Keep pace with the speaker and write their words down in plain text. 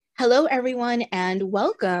Hello, everyone, and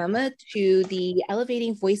welcome to the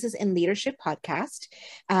Elevating Voices in Leadership podcast.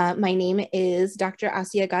 My name is Dr.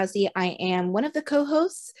 Asia Ghazi. I am one of the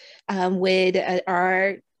co-hosts with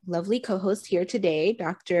our lovely co-host here today,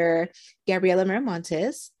 Dr. Gabriela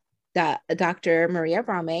Miramontes, Dr. Maria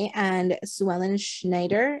Brame, and Suellen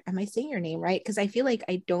Schneider. Am I saying your name right? Because I feel like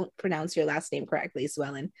I don't pronounce your last name correctly,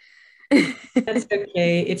 Suellen. That's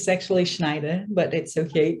okay. It's actually Schneider, but it's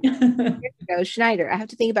okay. Go Schneider. I have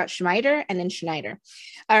to think about Schneider and then Schneider.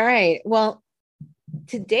 All right. Well,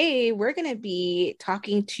 today we're going to be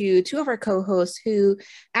talking to two of our co-hosts who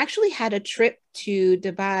actually had a trip to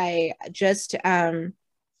Dubai just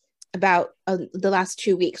about the last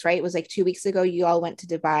 2 weeks, right? It was like 2 weeks ago you all went to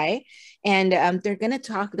Dubai, and they're going to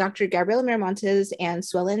talk. Dr. Gabriela Miramontes and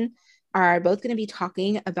Suellen are both going to be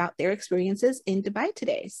talking about their experiences in Dubai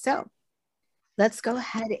today. So let's go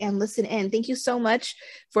ahead and listen in. Thank you so much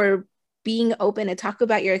for being open to talk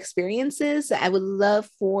about your experiences. I would love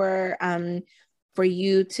for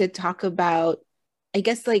you to talk about, I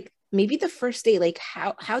guess, like maybe the first day. Like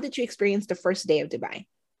how did you experience the first day of Dubai?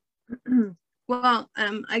 Well,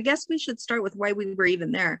 I guess we should start with why we were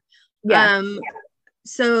even there. Yeah.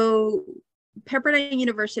 So Pepperdine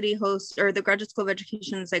University hosts, or the Graduate School of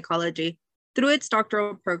Education and Psychology, through its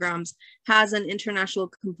doctoral programs, has an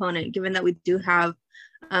international component, given that we do have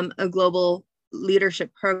a global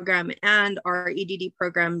leadership program, and our EDD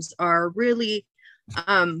programs are really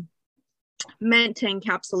meant to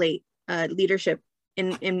encapsulate leadership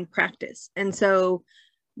in practice. And so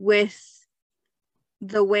with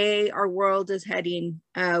the way our world is heading,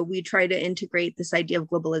 we try to integrate this idea of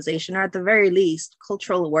globalization, or at the very least,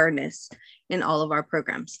 cultural awareness in all of our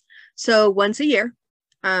programs. So once a year,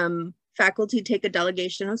 faculty take a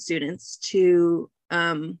delegation of students to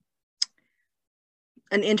an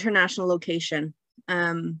international location.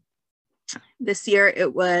 This year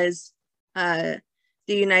it was the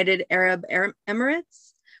United Arab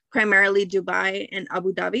Emirates, primarily Dubai and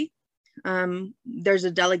Abu Dhabi. There's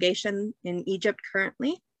a delegation in Egypt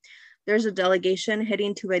currently. There's a delegation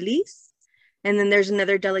heading to Belize, and then there's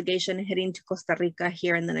another delegation heading to Costa Rica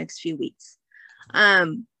here in the next few weeks.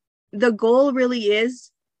 The goal really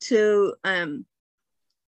is to,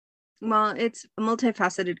 well, it's a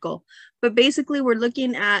multifaceted goal, but basically we're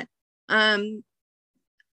looking at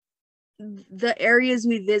the areas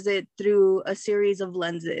we visit through a series of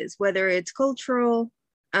lenses, whether it's cultural,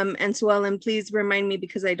 and Suellen, please remind me,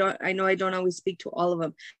 because I know I don't always speak to all of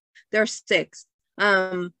them. There are 6: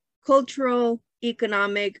 cultural,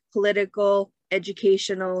 economic, political,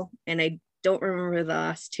 educational, and I don't remember the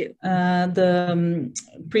last 2. The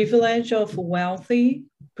privilege of wealthy,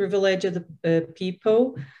 privilege of the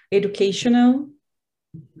people, educational,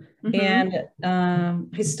 and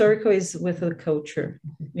historical is with the culture.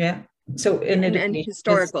 Yeah. So and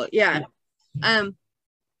historical, yeah.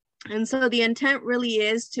 And so the intent really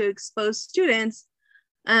is to expose students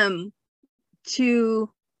to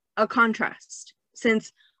a contrast,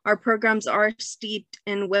 since our programs are steeped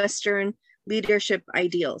in Western leadership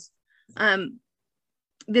ideals.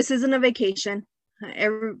 This isn't a vacation.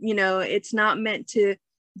 It's not meant to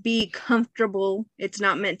be comfortable. It's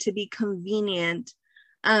not meant to be convenient.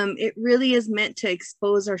 It really is meant to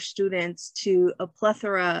expose our students to a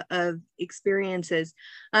plethora of experiences.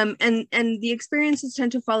 And the experiences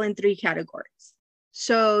tend to fall in 3 categories.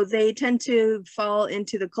 So they tend to fall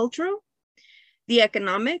into the cultural, the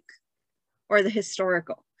economic, or the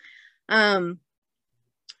historical. And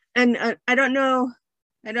I don't know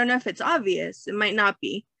if it's obvious. It might not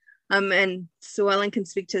be. And Suellen can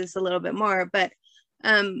speak to this a little bit more, but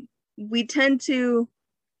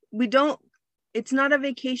it's not a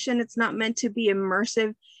vacation. It's not meant to be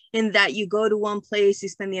immersive in that you go to one place, you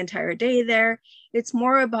spend the entire day there. It's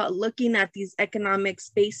more about looking at these economic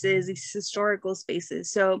spaces, these historical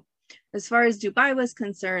spaces. So as far as Dubai was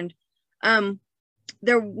concerned,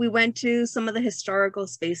 we went to some of the historical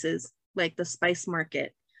spaces, like the spice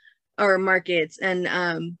market or markets,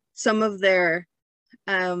 and some of their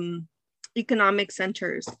economic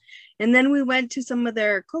centers. And then we went to some of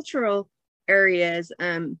their cultural areas.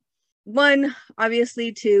 One,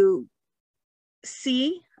 obviously, to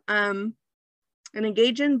see and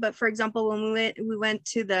engage in, but for example, when we went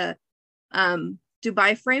to the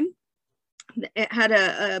Dubai Frame, it had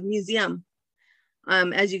a museum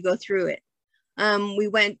as you go through it. We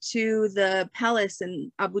went to the palace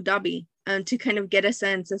in Abu Dhabi to kind of get a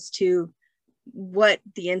sense as to what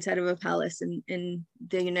the inside of a palace in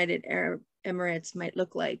the United Arab Emirates might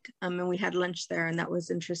look like. And we had lunch there, and that was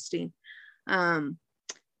interesting.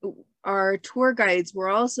 Our tour guides were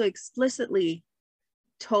also explicitly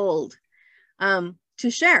told to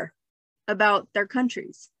share about their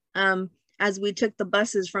countries. as we took the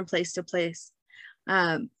buses from place to place.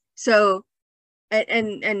 So,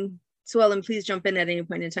 and Suellen, please jump in at any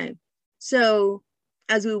point in time. So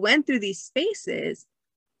as we went through these spaces,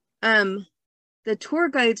 the tour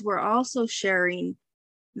guides were also sharing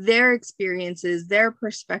their experiences, their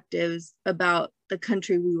perspectives about the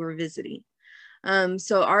country we were visiting.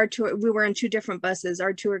 So our tour, we were in 2 different buses.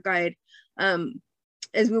 Our tour guide,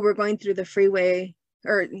 as we were going through the freeway,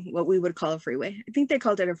 or what we would call a freeway, I think they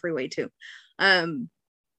called it a freeway too.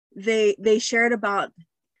 They shared about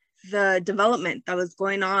the development that was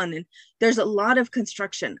going on, and there's a lot of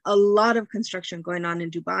construction going on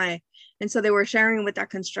in Dubai. And so they were sharing what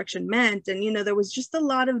that construction meant. And, you know, there was just a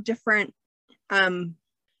lot of different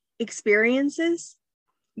experiences.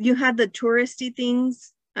 You had the touristy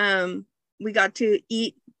things. We got to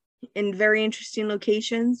eat in very interesting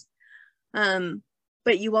locations.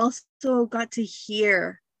 But you also got to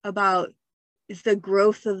hear about the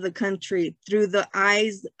growth of the country through the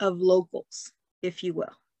eyes of locals, if you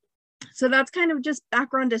will. So that's kind of just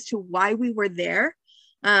background as to why we were there,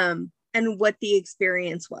 and what the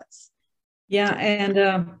experience was. Yeah, and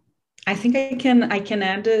I think I can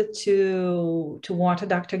add to what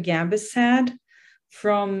Dr. Gabi said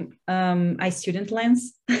from a student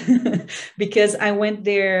lens, because I went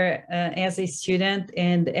there as a student,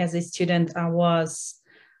 and as a student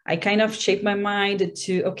I kind of shaped my mind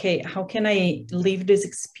to, okay, how can I live this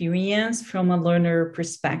experience from a learner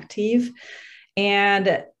perspective?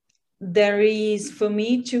 And there is, for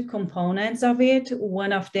me, 2 components of it.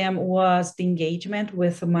 One of them was the engagement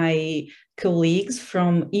with my colleagues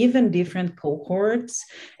from even different cohorts,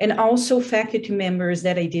 and also faculty members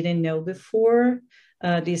that I didn't know before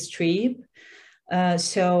this trip.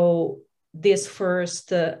 So this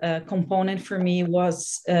first component for me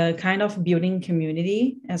was kind of building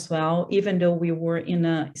community as well, even though we were in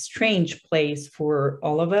a strange place for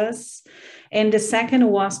all of us. And the second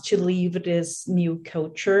was to live this new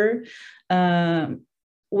culture,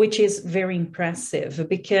 which is very impressive,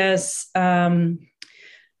 because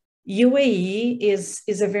UAE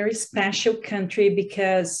is a very special country,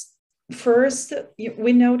 because first,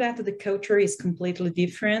 we know that the culture is completely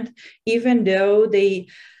different, even though they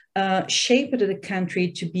shaped the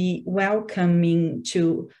country to be welcoming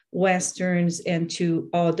to Westerns and to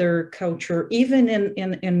other culture, even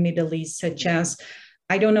in Middle East, such as,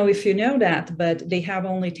 I don't know if you know that, but they have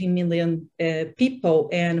only 10 million people.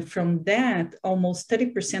 And from that, almost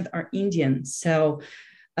 30% are Indian. So,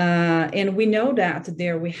 and we know that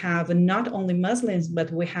there we have not only Muslims,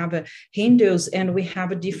 but we have Hindus, and we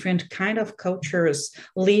have a different kind of cultures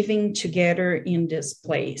living together in this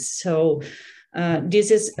place. So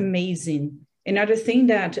this is amazing. Another thing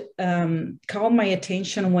that caught my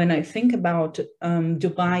attention when I think about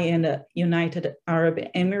Dubai and the United Arab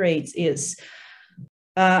Emirates is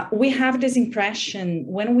we have this impression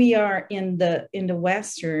when we are in the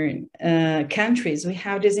Western countries, we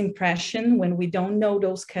have this impression when we don't know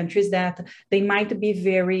those countries that they might be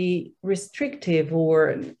very restrictive,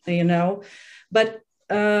 or, you know, but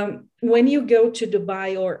when you go to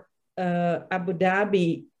Dubai or Abu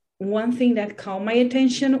Dhabi, one thing that caught my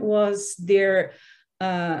attention was their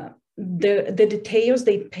the details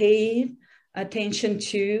they paid attention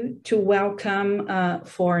to welcome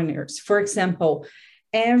foreigners. For example,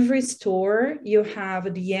 every store you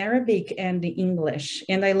have the Arabic and the English.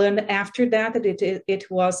 And I learned after that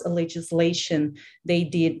it was a legislation. They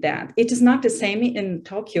did that. It is not the same in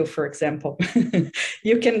Tokyo, for example.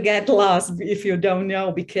 You can get lost if you don't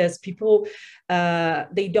know, because people,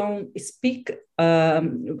 they don't speak,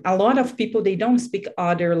 a lot of people, they don't speak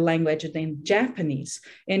other language than Japanese.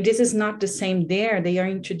 And this is not the same there. They are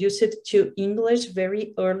introduced to English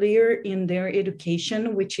very earlier in their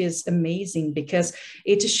education, which is amazing, because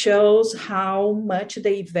it shows how much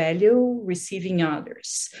they value receiving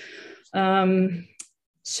others.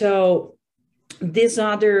 So this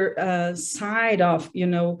other side of, you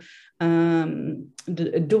know,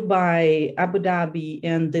 Dubai, Abu Dhabi,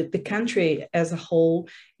 and the country as a whole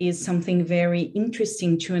is something very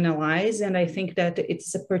interesting to analyze. And I think that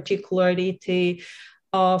it's a particularity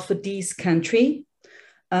of this country.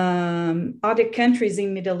 Other countries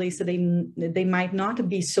in Middle East, they might not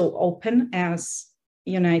be so open as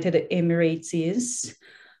United Emirates is,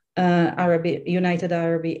 United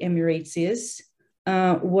Arab Emirates is.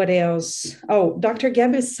 What else? Oh, Dr.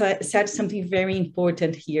 Gabi said something very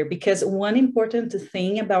important here, because one important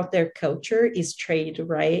thing about their culture is trade,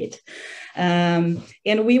 right? And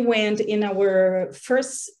we went in our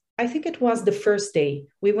first, I think it was the first day,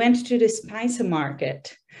 we went to the spice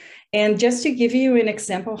market. And just to give you an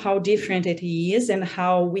example how different it is and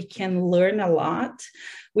how we can learn a lot,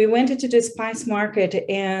 we went into the spice market,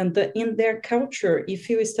 and in their culture, if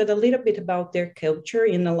you study a little bit about their culture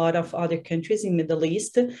in a lot of other countries in Middle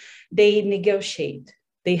East, they negotiate.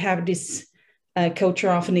 They have this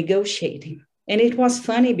culture of negotiating. And it was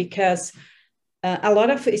funny because a lot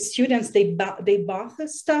of students, they bought the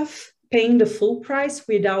stuff paying the full price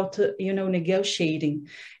without, negotiating.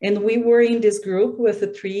 And we were in this group with the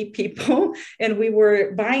 3 people, and we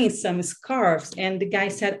were buying some scarves. And the guy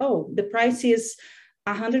said, oh, the price is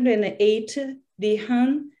 108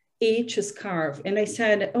 dirham each scarf. And I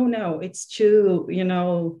said, oh no, it's too,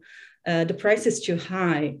 the price is too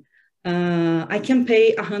high. I can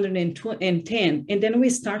pay 110. And then we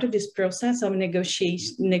started this process of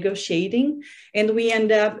negotiating, and we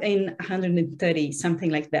end up in 130, something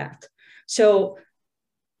like that. So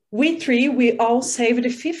we all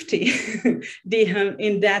saved 50 dirham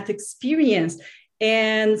in that experience.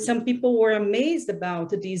 And some people were amazed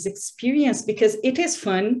about this experience because it is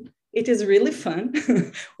fun. It is really fun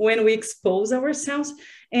when we expose ourselves.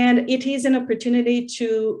 And it is an opportunity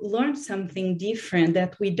to learn something different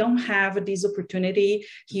that we don't have this opportunity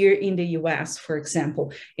here in the US, for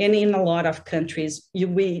example. And in a lot of countries,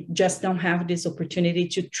 we just don't have this opportunity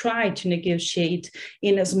to try to negotiate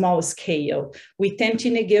in a small scale. We tend to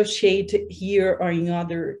negotiate here or in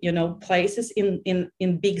other, places in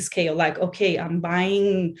big scale, like, okay, I'm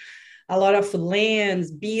buying a lot of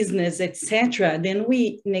lands, business, etc. Then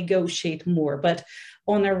we negotiate more. But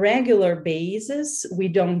on a regular basis, we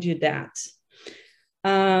don't do that.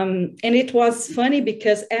 And it was funny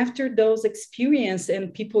because after those experiences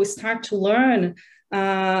and people start to learn,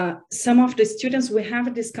 some of the students, we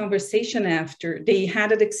have this conversation after they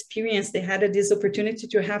had an experience, they had this opportunity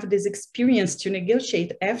to have this experience to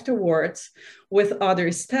negotiate afterwards with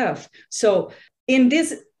other staff. So in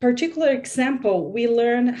this particular example, we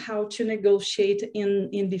learn how to negotiate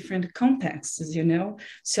in different contexts,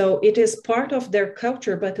 So it is part of their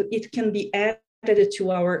culture, but it can be added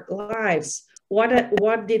to our lives.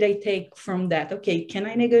 What did I take from that? Okay, can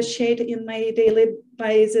I negotiate in my daily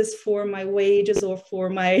basis for my wages or for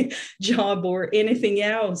my job or anything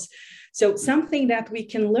else? So something that we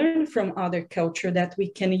can learn from other culture that we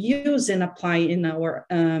can use and apply in our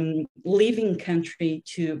living country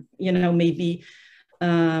to, maybe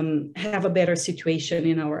have a better situation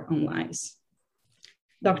in our own lives.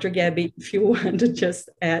 Dr. Gabby, if you want to just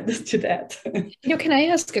add to that. Can I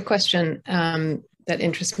ask a question that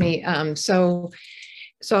interests me? So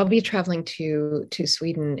I'll be traveling to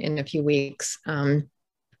Sweden in a few weeks.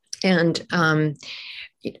 And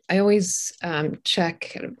I always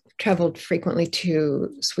check, traveled frequently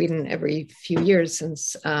to Sweden every few years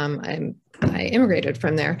since I immigrated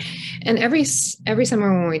from there. And every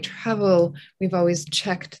summer when we travel, we've always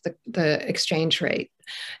checked the exchange rate.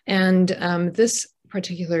 And this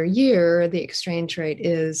particular year, the exchange rate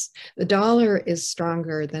the dollar is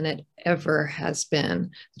stronger than it ever has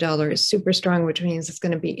been. The dollar is super strong, which means it's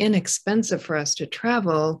going to be inexpensive for us to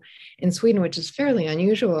travel in Sweden, which is fairly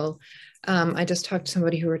unusual. I just talked to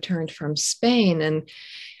somebody who returned from Spain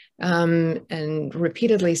and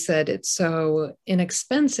repeatedly said it's so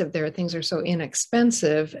inexpensive there. Things are so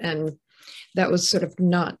inexpensive. And that was sort of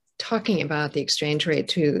not talking about the exchange rate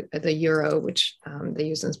to the euro, which they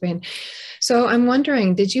use in Spain. So I'm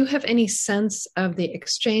wondering, did you have any sense of the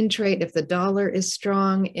exchange rate, if the dollar is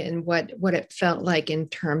strong, and what it felt like in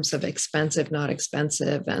terms of expensive, not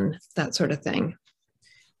expensive, and that sort of thing?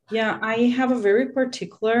 Yeah, I have a very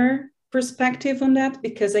particular perspective on that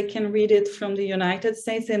because I can read it from the United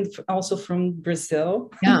States and also from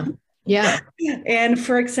Brazil. Yeah. And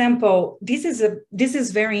for example, this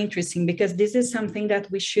is very interesting because this is something that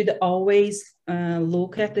we should always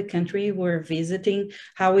look at the country we're visiting.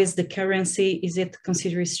 How is the currency? Is it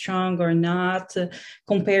considered strong or not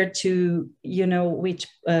compared to, which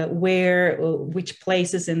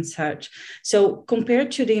places and such. So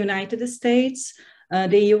compared to the United States,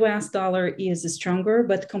 the US dollar is stronger,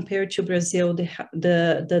 but compared to Brazil,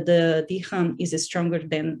 the dirham is stronger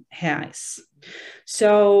than reais.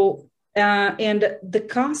 So, and the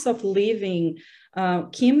cost of living,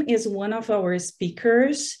 Kim is one of our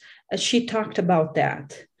speakers. She talked about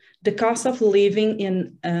that. The cost of living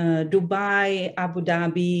in Dubai, Abu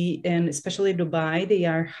Dhabi, and especially Dubai, they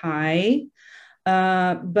are high.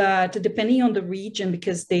 But depending on the region,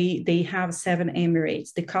 because they have 7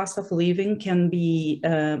 emirates, the cost of living can be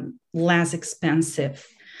less expensive.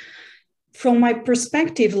 From my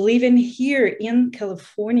perspective, living here in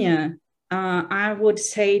California, I would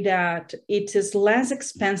say that it is less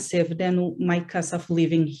expensive than my cost of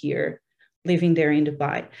living here, living there in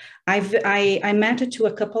Dubai. I met to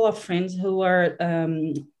a couple of friends who are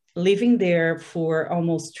living there for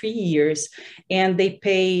almost 3 years, and they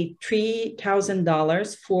pay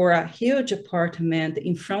 $3,000 for a huge apartment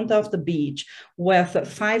in front of the beach with a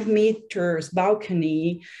 5 meters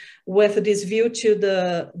balcony, with this view to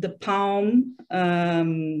the palm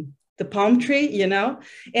tree, you know,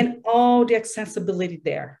 and all the accessibility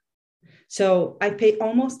there. So I pay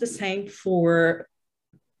almost the same for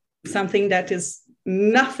something that is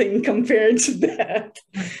nothing compared to that.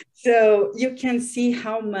 So you can see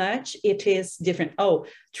how much it is different. Oh,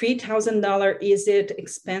 $3,000, is it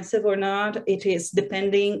expensive or not? It is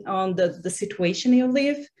depending on the situation you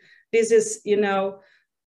live. This is, you know,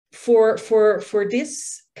 for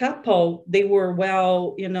this couple, they were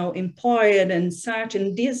well, you know, employed and such,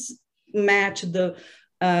 and this matched the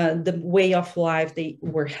way of life they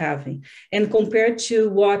were having. And compared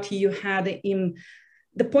to what you had in,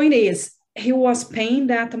 the point is, he was paying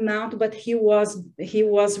that amount, but he was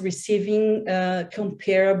receiving a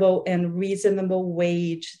comparable and reasonable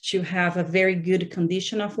wage to have a very good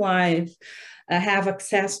condition of life, have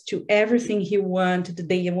access to everything they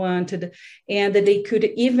wanted, and that they could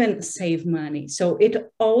even save money. So it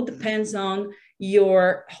all depends on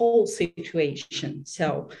your whole situation.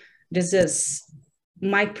 So this is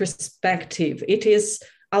my perspective. It is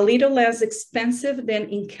a little less expensive than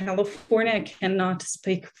in California. I cannot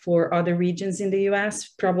speak for other regions in the US,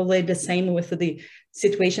 probably the same with the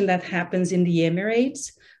situation that happens in the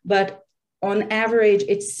Emirates. But on average,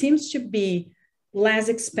 it seems to be less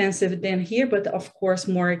expensive than here, but of course,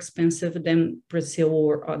 more expensive than Brazil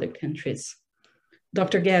or other countries.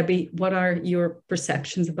 Dr. Gabby, what are your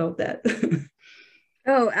perceptions about that?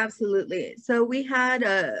 Oh, absolutely. So we had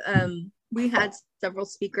several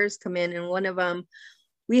speakers come in, and one of them,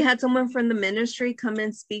 we had someone from the ministry come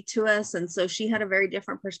and speak to us. And so she had a very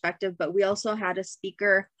different perspective, but we also had a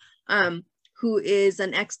speaker who is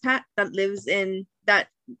an expat that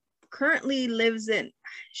currently lives in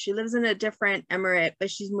a different emirate, but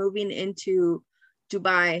she's moving into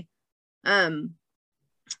Dubai. And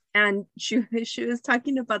she was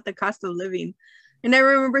talking about the cost of living. And I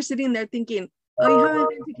remember sitting there thinking, oh, you haven't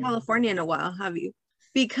been to California in a while, have you?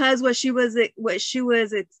 Because what she was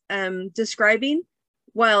describing,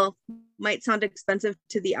 while might sound expensive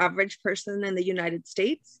to the average person in the United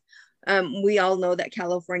States, we all know that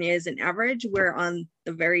California is an average. We're on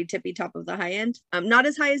the very tippy top of the high end. Not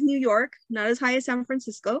as high as New York, not as high as San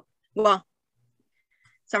Francisco. Well,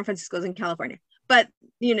 San Francisco's in California, but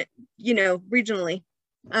you know, regionally.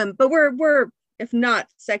 But we're if not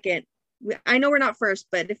second. I know we're not first,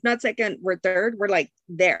 but if not second, we're third. We're like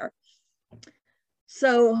there.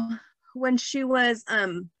 So when she was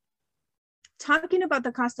talking about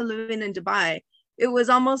the cost of living in Dubai, it was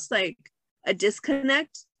almost like a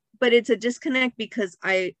disconnect, but it's a disconnect because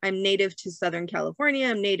I'm native to Southern California.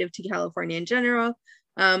 I'm native to California in general.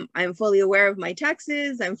 I'm fully aware of my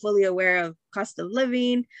taxes. I'm fully aware of cost of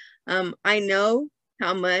living. I know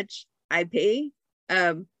how much I pay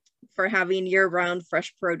for having year-round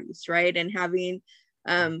fresh produce, right? And having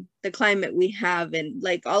the climate we have, and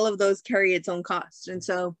like all of those carry its own cost. And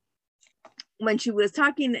so when she was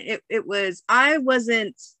talking, it was, I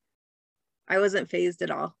wasn't fazed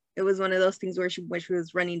at all. It was one of those things where she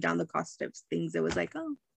was running down the cost of things. It was like,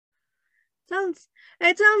 oh,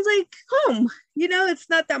 it sounds like home, you know, it's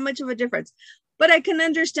not that much of a difference. But I can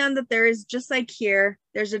understand that there is, just like here,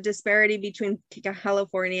 there's a disparity between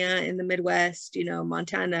California and the Midwest, you know,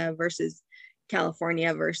 Montana versus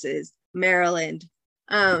California versus Maryland.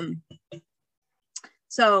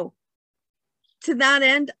 So to that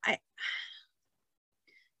end,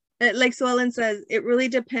 like Suellen says, it really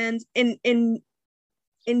depends. In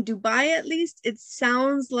Dubai, at least, it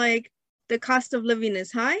sounds like the cost of living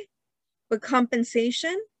is high, but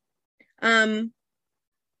compensation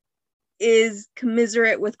is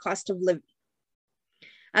commiserate with cost of living,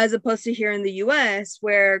 as opposed to here in the US,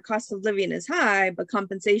 where cost of living is high, but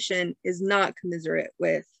compensation is not commiserate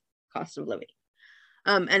with cost of living.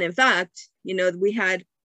 And in fact, you know, we had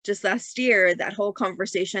just last year that whole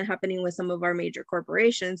conversation happening with some of our major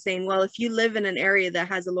corporations saying, well, if you live in an area that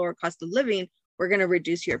has a lower cost of living, we're going to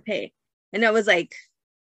reduce your pay. And I was like,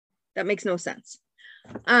 that makes no sense.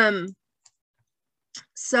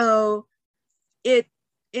 So it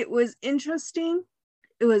was interesting.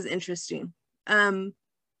 It was interesting. The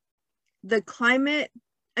climate,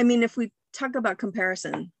 I mean, if we talk about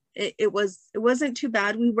comparison, it wasn't too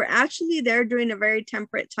bad. We were actually there during a very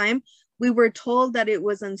temperate time. We were told that it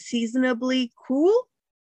was unseasonably cool.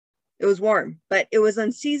 It was warm, but it was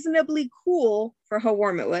unseasonably cool for how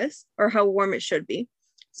warm it was, or how warm it should be.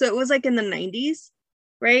 So it was like in the 90s,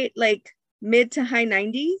 right? Like mid to high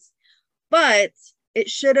 90s. But it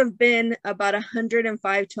should have been about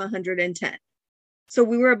 105 to 110. So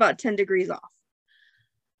we were about 10 degrees off.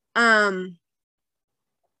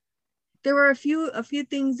 There were a few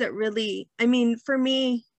things that really, I mean, for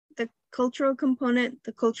me, the cultural component,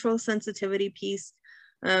 the cultural sensitivity piece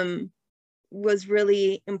was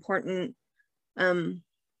really important. But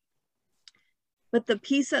the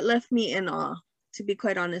piece that left me in awe, to be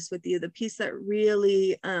quite honest with you, the piece that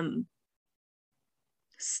really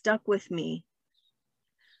stuck with me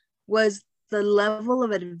was the level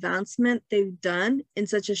of advancement they've done in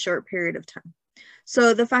such a short period of time.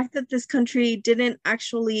 So the fact that this country didn't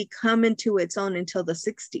actually come into its own until the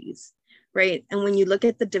 60s, right? And when you look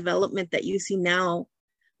at the development that you see now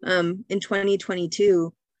in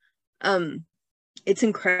 2022, it's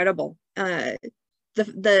incredible.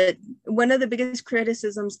 The one of the biggest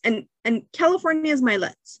criticisms, and California is my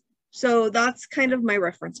lens, so that's kind of my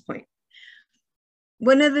reference point.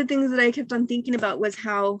 One of the things that I kept on thinking about was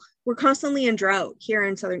how we're constantly in drought here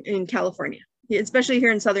in California, especially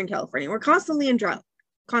here in Southern California. We're constantly in drought,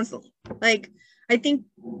 constantly. Like, I think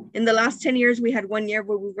in the last 10 years, we had 1 year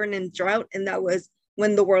where we weren't in drought, and that was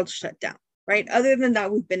when the world shut down, right? Other than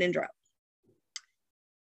that, we've been in drought.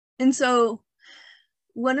 And so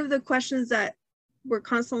one of the questions that we're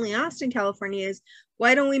constantly asked in California is,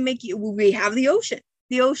 why don't we we have the ocean.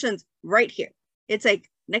 The ocean's right here. It's like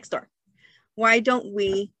next door. Why don't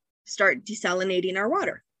we start desalinating our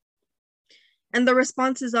water? And the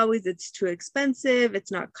response is always, it's too expensive,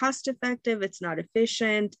 it's not cost effective, it's not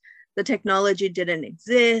efficient, the technology didn't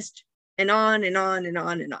exist, and on and on and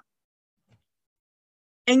on and on.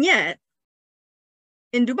 And yet,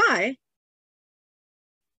 in Dubai,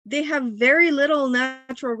 they have very little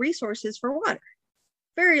natural resources for water,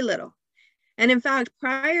 very little. And in fact,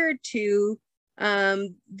 prior to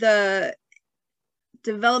the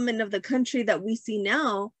development of the country that we see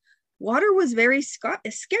now, water was very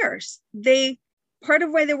scarce. Part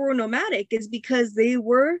of why they were nomadic is because they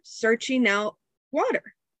were searching out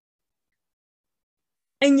water.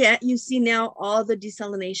 And yet you see now all the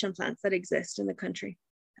desalination plants that exist in the country.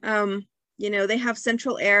 You know, they have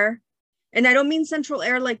central air. And I don't mean central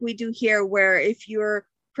air like we do here, where if you're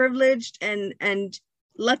privileged and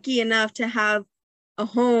lucky enough to have a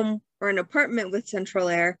home or an apartment with central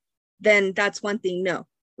air, then that's one thing. No,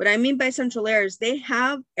 what I mean by central air is they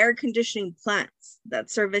have air conditioning plants that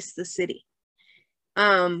service the city.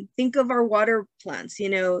 Think of our water plants, you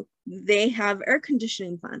know, they have air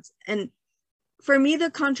conditioning plants. And for me, the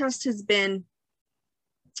contrast has been,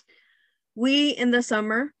 we in the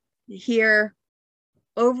summer hear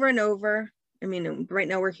over and over, I mean, right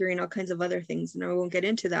now we're hearing all kinds of other things and I won't get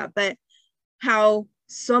into that, but how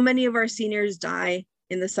so many of our seniors die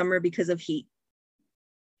in the summer because of heat.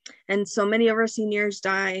 And so many of our seniors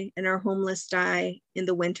die and our homeless die in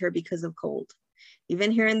the winter because of cold.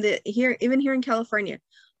 Even here in California,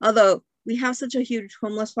 although we have such a huge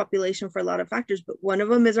homeless population for a lot of factors, but one of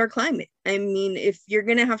them is our climate. I mean, if you're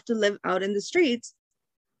gonna have to live out in the streets,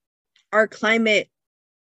 our climate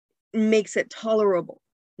makes it tolerable,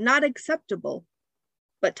 not acceptable,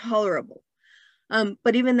 but tolerable.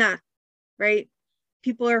 But even that, right?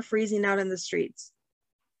 People are freezing out in the streets.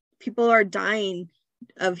 People are dying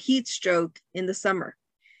of heat stroke in the summer.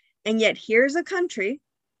 And yet here's a country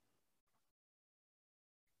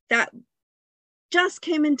that just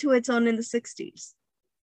came into its own in the 60s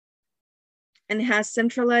and has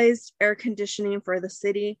centralized air conditioning for the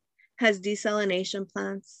city, has desalination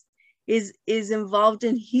plants, is involved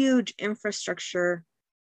in huge infrastructure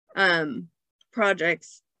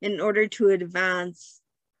projects in order to advance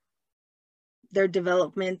their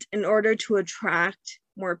development, in order to attract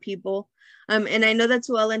more people. And I know that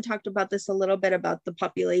Sue Ellen talked about this a little bit about the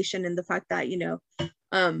population and the fact that, you know,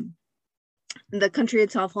 the country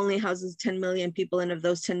itself only houses 10 million people, and of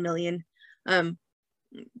those 10 million, and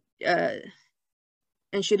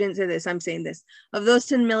she didn't say this, I'm saying this, of those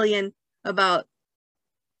 10 million, about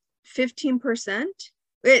 15%,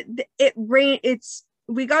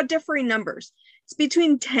 we got differing numbers. It's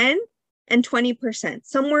between 10 and 20%.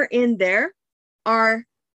 Somewhere in there are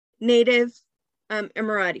native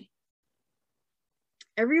Emirati.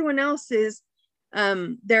 Everyone else is,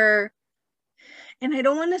 they're, and I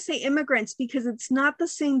don't want to say immigrants because it's not the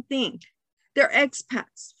same thing. They're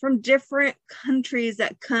expats from different countries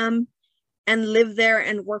that come and live there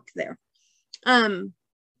and work there. And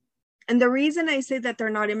the reason I say that they're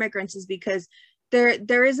not immigrants is because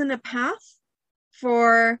there isn't a path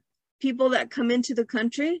for people that come into the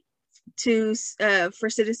country to for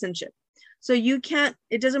citizenship. So you can't,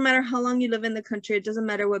 it doesn't matter how long you live in the country, it doesn't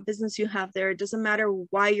matter what business you have there, it doesn't matter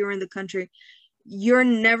why you're in the country, you're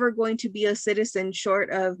never going to be a citizen short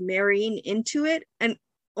of marrying into it, and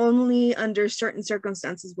only under certain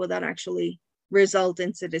circumstances will that actually result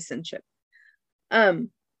in citizenship. And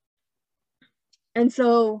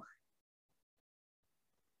so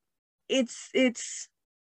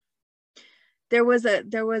there was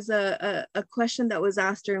a question that was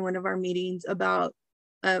asked during one of our meetings about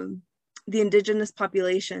the indigenous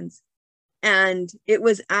populations, and it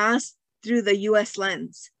was asked through the US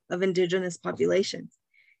lens of indigenous populations.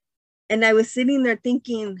 And I was sitting there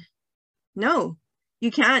thinking, no,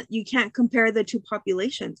 you can't compare the two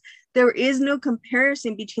populations. There is no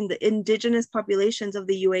comparison between the indigenous populations of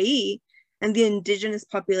the UAE and the indigenous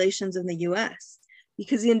populations in the US,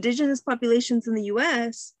 because the indigenous populations in the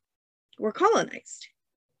US were colonized,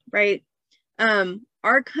 right?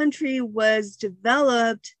 Our country was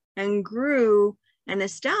developed and grew and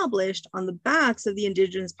established on the backs of the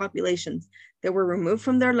indigenous populations that were removed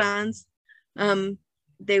from their lands.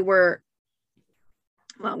 They were,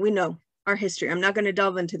 well, we know our history. I'm not going to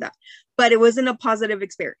delve into that, but it wasn't a positive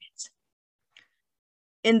experience.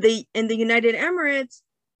 In the United Emirates,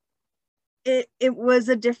 it was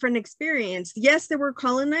a different experience. Yes, they were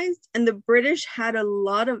colonized, and the British had a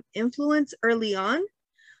lot of influence early on,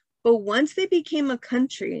 but once they became a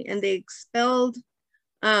country and they expelled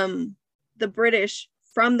the British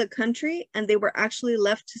from the country and they were actually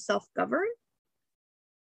left to self-govern,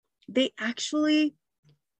 they actually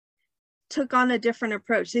took on a different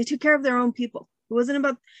approach. They took care of their own people. It wasn't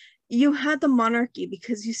about, you had the monarchy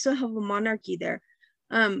because you still have a monarchy there,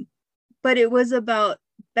 but it was about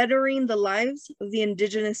bettering the lives of the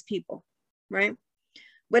indigenous people, right?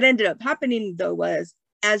 What ended up happening though was,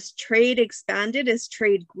 as trade expanded, as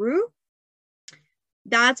trade grew,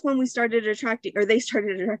 that's when we started attracting, or they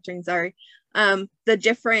started attracting, sorry, the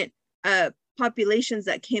different populations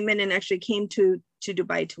that came in and actually came to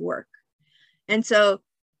Dubai to work. And so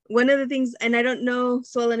one of the things, and I don't know,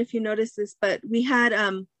 Swollen, if you noticed this, but we had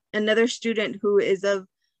another student who is of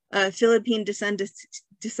Philippine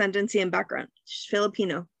descendancy and background. She's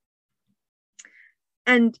Filipino.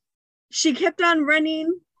 And she kept on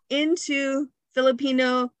running into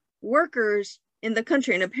Filipino workers in the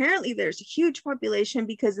country. And apparently there's a huge population,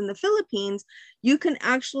 because in the Philippines, you can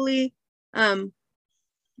actually,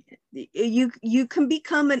 you can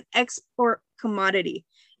become an export commodity.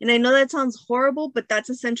 And I know that sounds horrible, but that's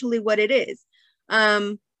essentially what it is.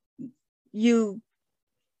 You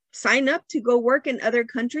sign up to go work in other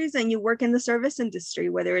countries and you work in the service industry,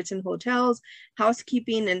 whether it's in hotels,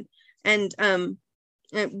 housekeeping, and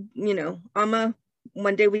you know, Amma,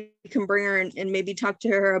 one day we can bring her and maybe talk to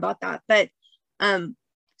her about that. But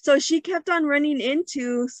so she kept on running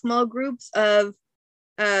into small groups of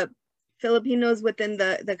Filipinos within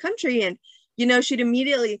the country, and you know, she'd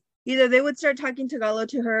immediately, either they would start talking Tagalog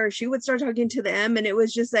to her, or she would start talking to them, and it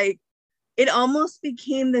was just like, it almost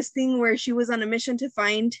became this thing where she was on a mission to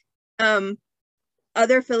find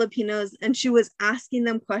other Filipinos, and she was asking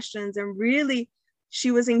them questions, and really she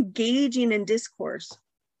was engaging in discourse.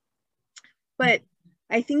 But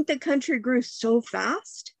I think the country grew so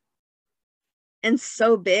fast and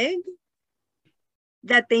so big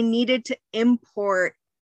that they needed to import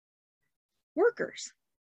workers.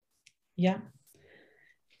 Yeah.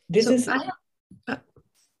 This so is...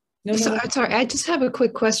 No, sorry, I just have a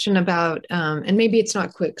quick question about, and maybe it's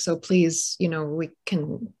not quick, so please, you know, we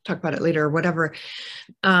can talk about it later or whatever.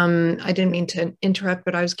 I didn't mean to interrupt,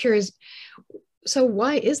 but I was curious. So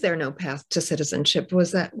why is there no path to citizenship?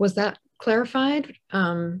 Was that clarified?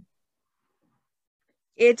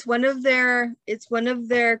 It's one of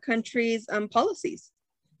their country's policies.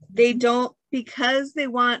 They don't, because they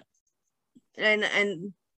want,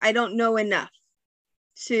 and I don't know enough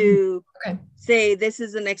to say this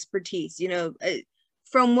is an expertise, you know.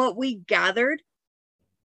 From what we gathered,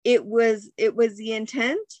 it was the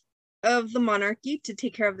intent of the monarchy to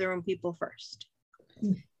take care of their own people first.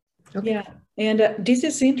 Okay. Yeah, and this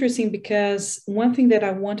is interesting because one thing that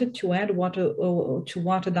I wanted to add to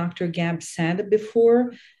what Dr. Gab said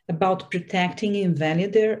before about protecting and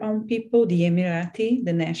value their own people, the Emirati,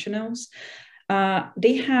 the nationals,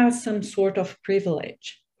 they have some sort of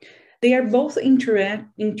privilege. They are both interested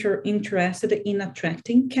in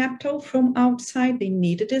attracting capital from outside. They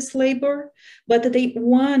need this labor, but they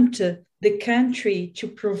want the country to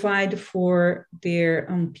provide for their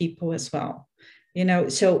own people as well. You know,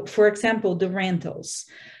 so for example, the rentals.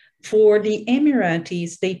 For the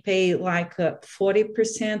Emiratis, they pay like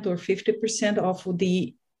 40% or 50%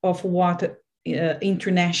 of what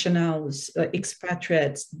internationals,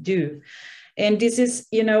 expatriates do. And this is,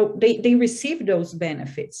 you know, they receive those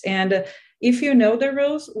benefits. And if you know the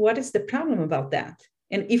rules, what is the problem about that?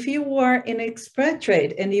 And if you are an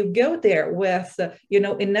expatriate and you go there with,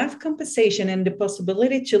 enough compensation and the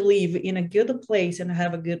possibility to live in a good place and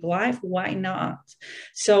have a good life, why not?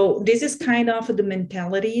 So this is kind of the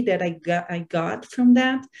mentality that I got from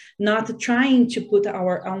that, not trying to put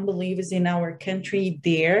our own beliefs in our country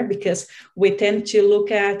there, because we tend to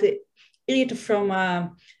look at it from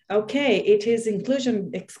okay, it is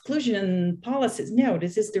exclusion policies. No,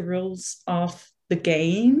 this is the rules of the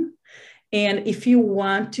game. And if you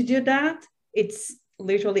want to do that, it's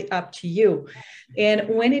literally up to you. And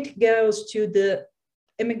when it goes to the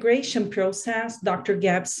immigration process, Dr.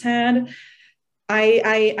 Gab said,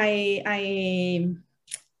 I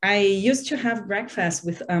used to have breakfast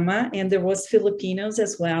with Ama, and there was Filipinos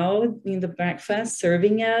as well in the breakfast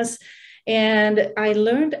serving us. And I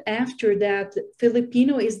learned after that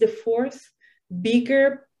Filipino is the fourth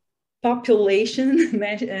bigger population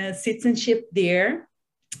citizenship there.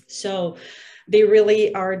 So they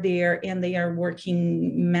really are there, and they are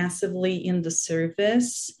working massively in the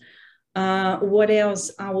service. What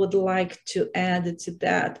else I would like to add to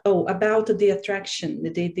that? Oh, about the attraction,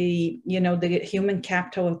 the human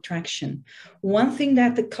capital attraction. One thing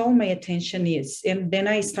that caught my attention is, and then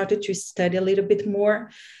I started to study a little bit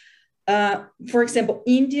more. For example,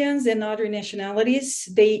 Indians and other nationalities,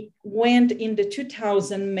 they went in the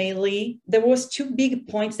 2000 mainly. There was two big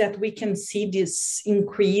points that we can see this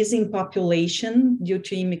increase in population due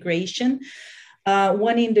to immigration.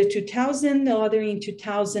 One in the 2000, the other in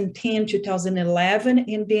 2010, 2011,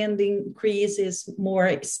 and then the increase is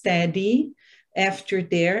more steady after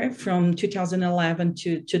there from 2011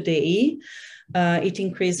 to today. It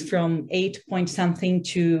increased from 8 point something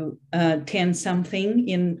to 10 something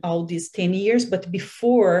in all these 10 years. But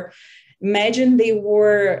before, imagine they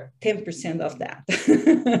were 10% of that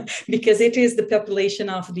because it is the population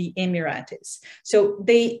of the Emirates. So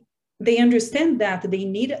they understand that they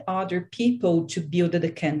need other people to build the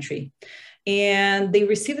country. And they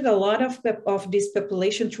received a lot of this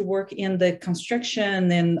population to work in the construction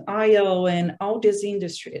and oil and all these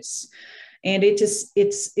industries. And it's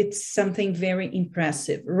something very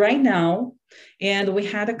impressive right now. And we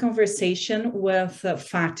had a conversation with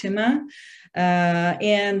Fatima,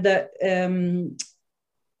 and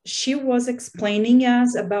she was explaining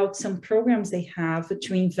us about some programs they have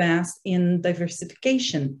to invest in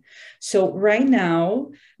diversification. So right now,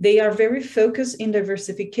 they are very focused in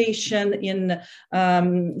diversification in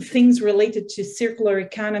things related to circular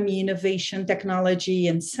economy, innovation, technology,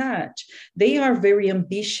 and such. They are very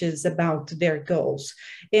ambitious about their goals.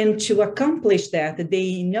 And to accomplish that,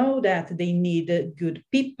 they know that they need good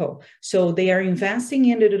people. So they are investing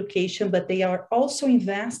in education, but they are also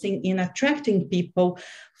investing in attracting people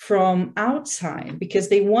from outside because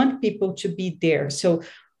they want people to be there. So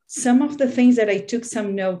some of the things that I took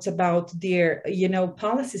some notes about their,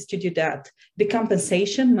 policies to do that, the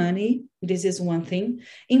compensation money, this is one thing.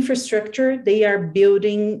 Infrastructure, they are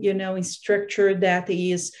building, a structure that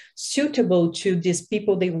is suitable to these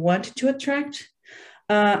people they want to attract.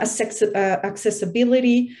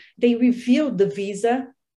 Accessibility, they reviewed the visa.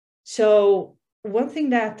 So one thing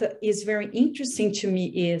that is very interesting to me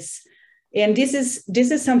is, and this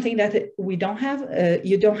is something that we don't have,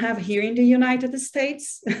 you don't have here in the United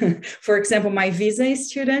States. For example, my visa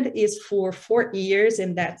student is for 4 years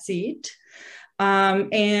and that's it.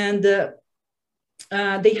 They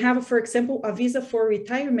have, for example, a visa for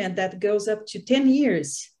retirement that goes up to 10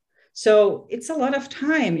 years. So it's a lot of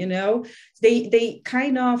time, they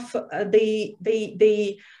kind of,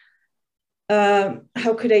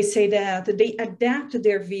 how could I say that? They adapt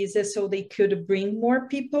their visa so they could bring more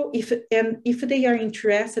people. If they are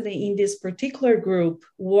interested in this particular group,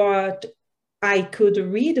 what I could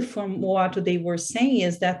read from what they were saying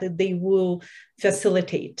is that they will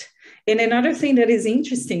facilitate. And another thing that is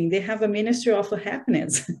interesting, they have a Ministry of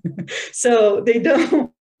Happiness. So they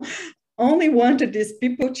don't only wanted these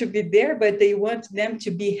people to be there, but they want them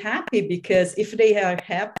to be happy, because if they are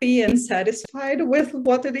happy and satisfied with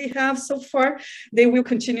what they have so far, they will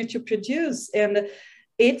continue to produce. And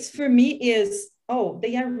it's, for me, is,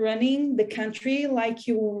 they are running the country like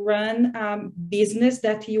you run business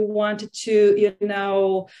that you want to,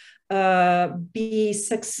 be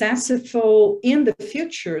successful in the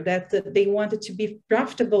future, that they wanted to be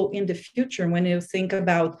profitable in the future. When you think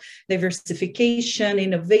about diversification,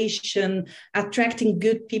 innovation, attracting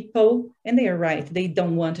good people, and they are right, they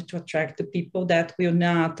don't want to attract the people that will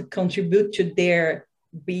not contribute to their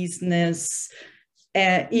business.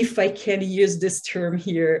 If I can use this term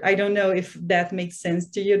here, I don't know if that makes sense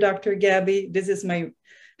to you, Dr. Gabby. This is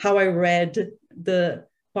how I read the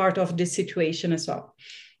part of this situation as well.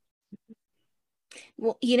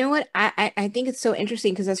 Well, you know what? I think it's so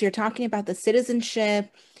interesting because as you're talking about the citizenship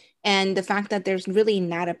and the fact that there's really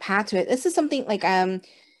not a path to it, this is something like I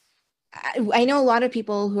know a lot of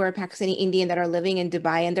people who are Pakistani Indian that are living in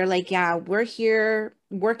Dubai, and they're like, yeah, we're here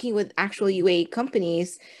working with actual UAE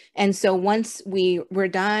companies. And so once we're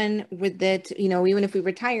done with it, you know, even if we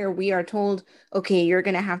retire, we are told, okay, you're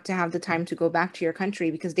going to have the time to go back to your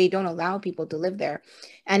country because they don't allow people to live there.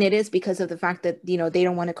 And it is because of the fact that, you know, they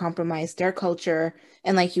don't want to compromise their culture.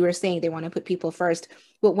 And like you were saying, they want to put people first.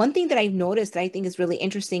 But one thing that I've noticed that I think is really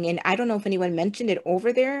interesting, and I don't know if anyone mentioned it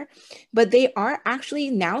over there, but they are actually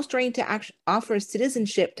now starting to offer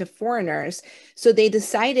citizenship to foreigners. So they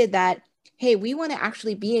decided that, hey, we want to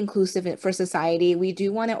actually be inclusive for society. We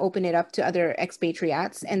do want to open it up to other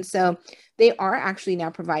expatriates. And so they are actually now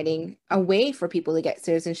providing a way for people to get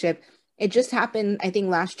citizenship. It just happened, I think,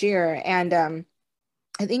 last year. And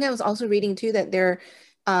I think I was also reading too that they're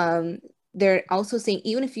also saying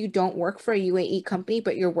even if you don't work for a UAE company,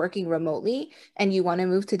 but you're working remotely and you want to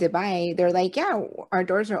move to Dubai, they're like, yeah, our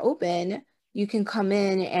doors are open. You can come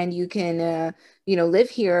in and you can, you know, live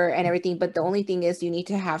here and everything. But the only thing is you need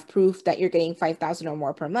to have proof that you're getting 5,000 or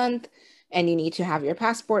more per month, and you need to have your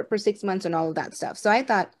passport for 6 months and all of that stuff. So I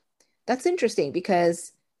thought that's interesting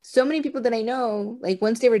because so many people that I know, like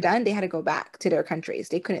once they were done, they had to go back to their countries.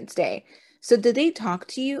 They couldn't stay. So did they talk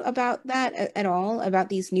to you about that at all, about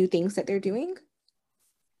these new things that they're doing?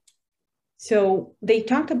 So they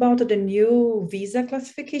talked about the new visa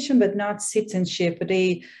classification, but not citizenship.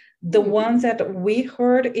 The ones that we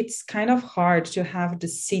heard, it's kind of hard to have the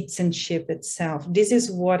citizenship itself. This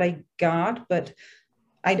is what I got, but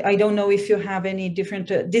I don't know if you have any different.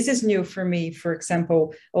 This is new for me. For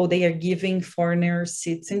example, oh, they are giving foreigners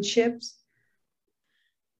citizenships.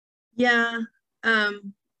 Yeah.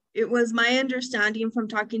 It was my understanding from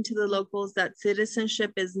talking to the locals that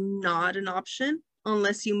citizenship is not an option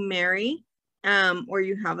unless you marry or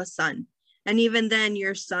you have a son. And even then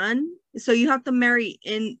your son, so you have to marry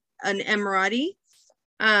in an Emirati.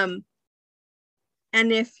 And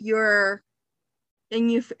if you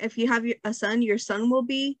have a son, your son will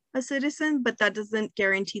be a citizen, but that doesn't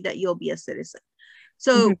guarantee that you'll be a citizen.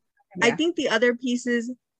 So yeah. I think the other piece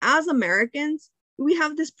is, as Americans, we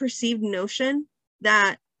have this perceived notion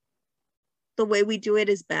that the way we do it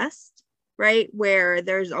is best, right? Where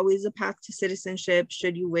there's always a path to citizenship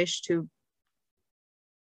should you wish to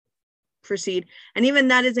proceed. And even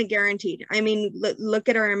that isn't guaranteed. I mean, look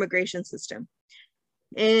at our immigration system.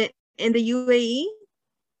 In the UAE,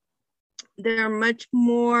 they're much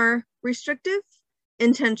more restrictive,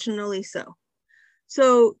 intentionally so.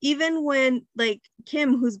 So even when, like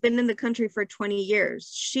Kim, who's been in the country for 20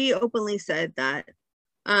 years, she openly said that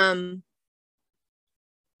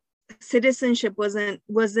citizenship wasn't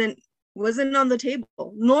on the table,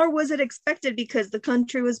 nor was it expected because the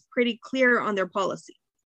country was pretty clear on their policy.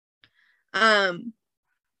 So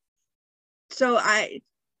I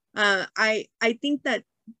think that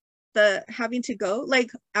the having to go,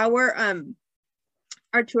 like our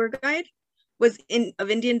tour guide was of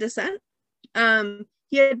Indian descent.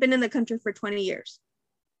 He had been in the country for 20 years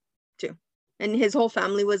too, and his whole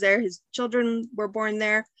family was there. His children were born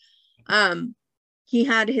there. He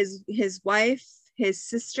had his wife, his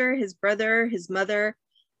sister, his brother, his mother,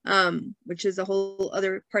 which is a whole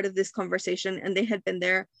other part of this conversation, and they had been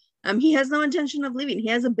there. He has no intention of leaving. He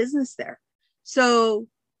has a business there. So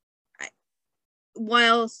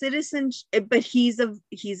while citizenship, but he's of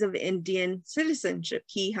Indian citizenship.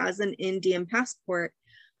 He has an Indian passport.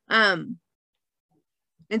 And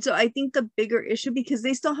so I think the bigger issue, because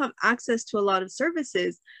they still have access to a lot of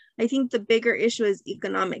services, I think the bigger issue is the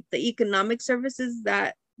economic services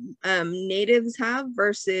that natives have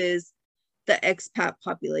versus the expat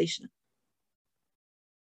population.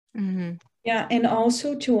 Mm-hmm. Yeah, and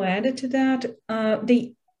also to add to that,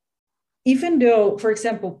 even though, for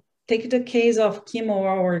example, take the case of Kim or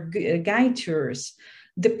our guide tours,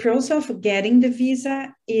 the process of getting the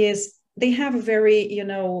visa is, they have very,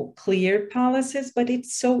 clear policies, but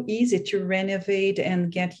it's so easy to renovate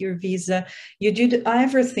and get your visa. You do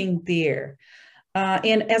everything there.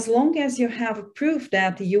 And as long as you have proof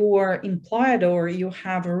that you are employed or you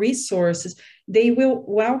have resources, they will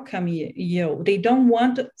welcome you. They don't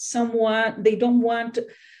want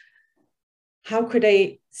how could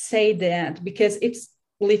I say that? Because it's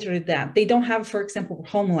literally that. They don't have, for example,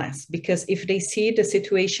 homeless, because if they see the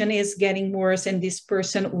situation is getting worse and this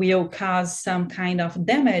person will cause some kind of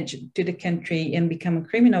damage to the country and become a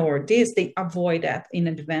criminal or this, they avoid that in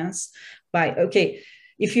advance by, okay,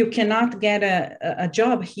 if you cannot get a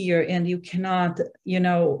job here and you cannot,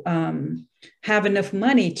 have enough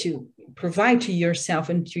money to provide to yourself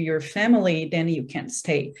and to your family, then you can't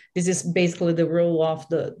stay. This is basically the rule of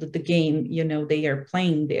the game, they are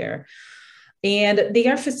playing there. And they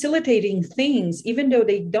are facilitating things, even though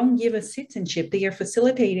they don't give a citizenship, they are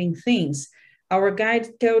facilitating things. Our guide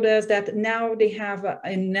told us that now they have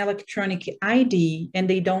an electronic ID and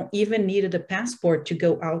they don't even need a passport to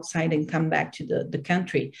go outside and come back to the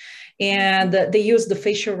country. And they use the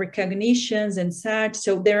facial recognitions and such.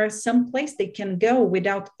 So there are some places they can go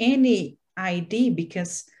without any ID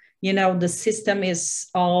because, the system is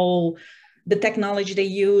all the technology they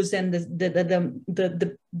use and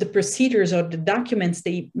the procedures or the documents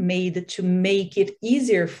they made to make it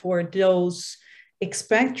easier for those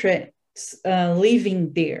expatriates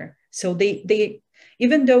living there. So they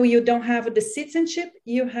even though you don't have the citizenship,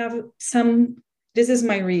 you have some, this is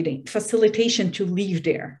my reading, facilitation to live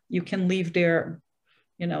there. You can live there,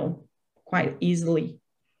 quite easily.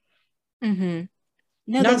 Mm-hmm.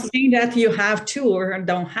 No, not saying that you have to or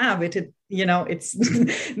don't have it. It's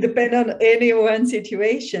depend on anyone's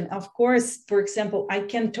situation. Of course, for example, I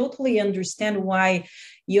can totally understand why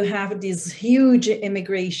you have this huge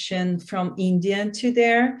immigration from India to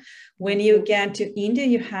there. When you get to India,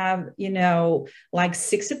 you have, like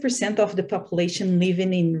 60% of the population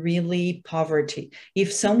living in really poverty.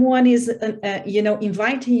 If someone is,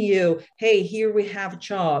 inviting you, hey, here we have a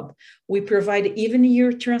job, we provide even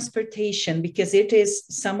your transportation, because it is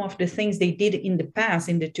some of the things they did in the past,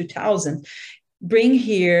 in the 2000s. Bring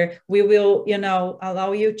here, we will,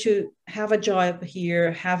 allow you to have a job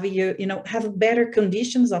here, have better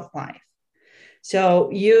conditions of life. So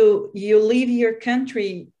you leave your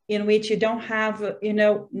country in which you don't have,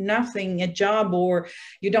 nothing, a job, or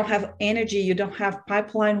you don't have energy, you don't have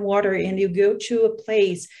pipeline water, and you go to a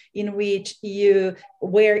place in which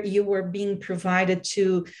where you were being provided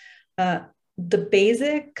to the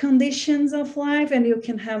basic conditions of life, and you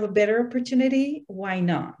can have a better opportunity. Why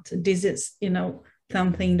not? This is,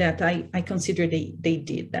 something that I consider they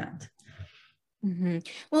did that. Mm-hmm.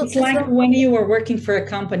 Well, it's like when you were working for a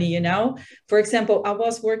company, for example, I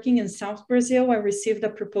was working in South Brazil. I received a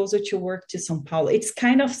proposal to work to São Paulo. It's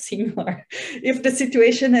kind of similar. If the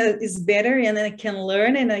situation is better and I can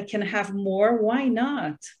learn and I can have more, why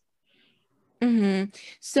not? Mm-hmm.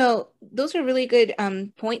 So those are really good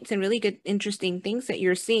points and really good, interesting things that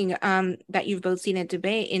you're seeing that you've both seen in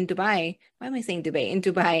Dubai. Why am I saying Dubai? In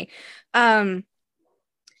Dubai.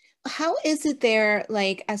 How is it there,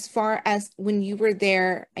 like, as far as when you were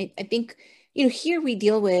there? I think, here we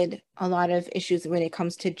deal with a lot of issues when it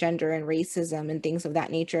comes to gender and racism and things of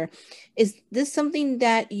that nature. Is this something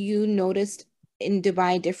that you noticed in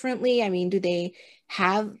Dubai differently? I mean, do they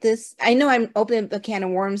have this? I know I'm opening a can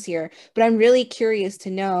of worms here, but I'm really curious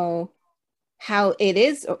to know how it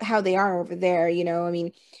is, how they are over there, I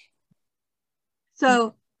mean.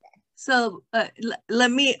 So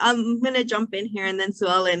let me, I'm going to jump in here, and then Sue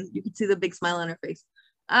Ellen, you can see the big smile on her face.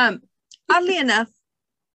 Oddly enough,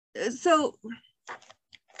 so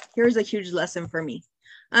here's a huge lesson for me.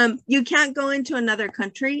 You can't go into another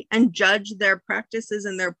country and judge their practices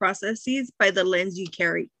and their processes by the lens you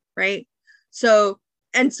carry, right? So,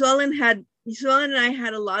 and Sue Ellen and I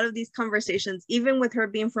had a lot of these conversations, even with her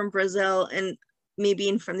being from Brazil and me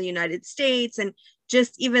being from the United States, and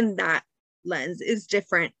just even that lens is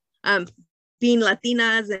different. Being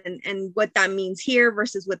Latinas and what that means here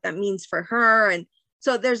versus what that means for her. And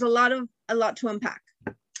so there's a lot to unpack.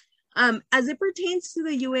 As it pertains to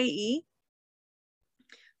the UAE,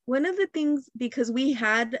 one of the things, because we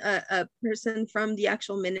had a person from the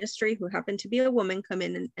actual ministry who happened to be a woman come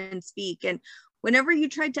in and speak. And whenever you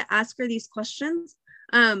tried to ask her these questions,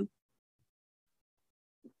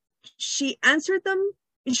 she answered them,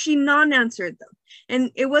 she non-answered them.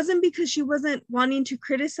 And it wasn't because she wasn't wanting to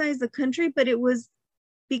criticize the country, but it was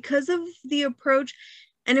because of the approach.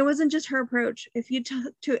 And it wasn't just her approach. If you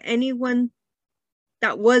talk to anyone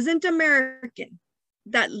that wasn't American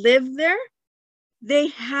that lived there, they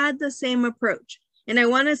had the same approach. And I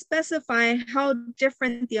want to specify how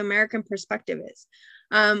different the American perspective is.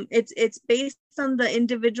 It's based on the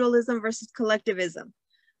individualism versus collectivism.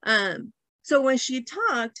 So when she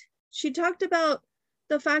talked about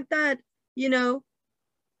the fact that,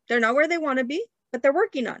 they're not where they want to be, but they're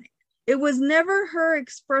working on it. It was never her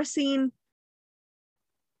expressing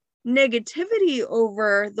negativity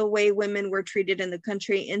over the way women were treated in the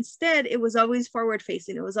country. Instead, it was always forward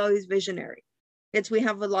facing. It was always visionary. We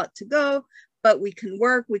have a lot to go, but we can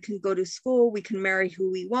work, we can go to school, we can marry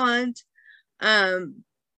who we want.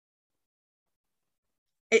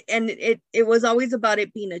 It was always about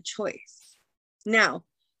it being a choice. Now,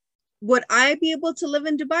 would I be able to live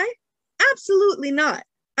in Dubai? Absolutely not.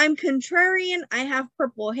 I'm contrarian. I have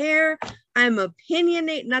purple hair. I'm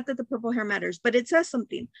opinionated. Not that the purple hair matters, but it says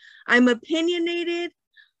something. I'm opinionated.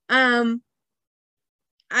 I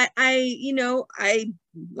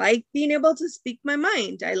like being able to speak my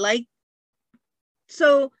mind.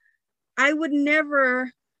 So I would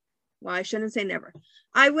never, well, I shouldn't say never.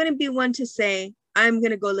 I wouldn't be one to say, I'm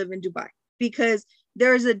going to go live in Dubai, because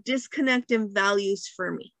there's a disconnect in values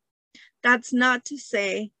for me. That's not to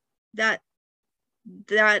say that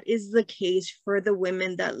that is the case for the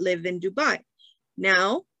women that live in Dubai.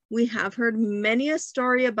 Now, we have heard many a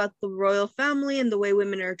story about the royal family and the way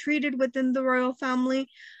women are treated within the royal family.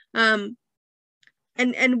 And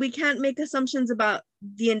we can't make assumptions about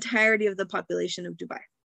the entirety of the population of Dubai.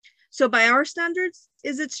 So by our standards,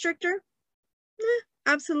 is it stricter?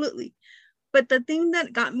 Absolutely. But the thing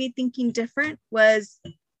that got me thinking different was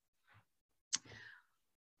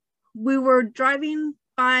we were driving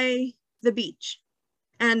by the beach,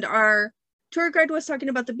 and our tour guide was talking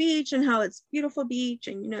about the beach and how it's beautiful beach,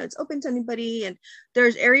 and, you know, it's open to anybody, and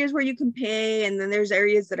there's areas where you can pay, and then there's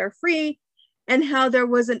areas that are free, and how there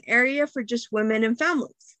was an area for just women and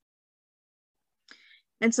families.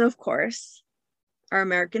 And so, of course, our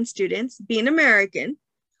American students, being American,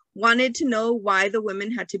 wanted to know why the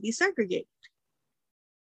women had to be segregated.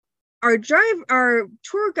 Our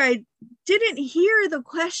tour guide didn't hear the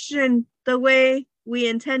question the way we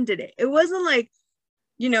intended it. It wasn't like,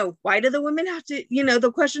 you know, why do the women have to, you know,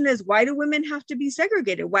 the question is, why do women have to be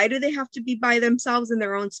segregated? Why do they have to be by themselves in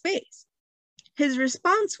their own space? His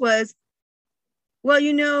response was, well,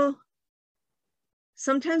 you know,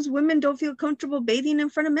 sometimes women don't feel comfortable bathing in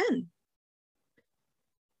front of men.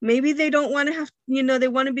 Maybe they don't want to have, you know, they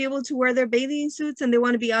want to be able to wear their bathing suits, and they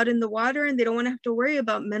want to be out in the water, and they don't want to have to worry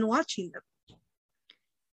about men watching them.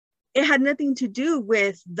 It had nothing to do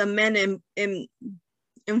with the men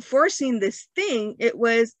enforcing this thing. It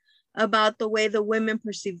was about the way the women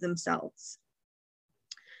perceive themselves.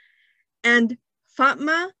 And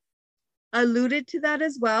Fatma alluded to that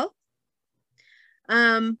as well.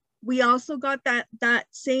 We also got that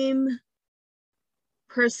same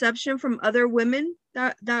perception from other women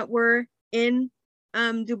that were in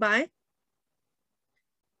Dubai.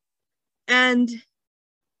 And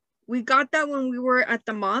we got that when we were at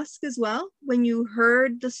the mosque as well. When you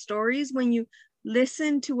heard the stories, when you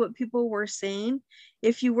listened to what people were saying,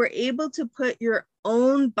 if you were able to put your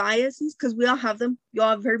own biases, because we all have them, you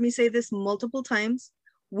all have heard me say this multiple times,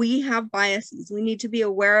 we have biases. We need to be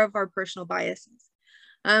aware of our personal biases.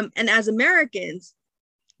 And as Americans,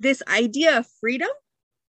 this idea of freedom,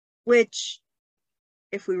 which,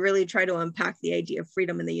 if we really try to unpack the idea of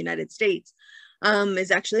freedom in the United States,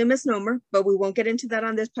 is actually a misnomer, but we won't get into that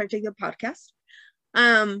on this particular podcast.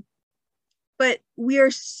 But we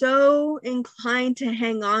are so inclined to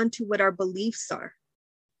hang on to what our beliefs are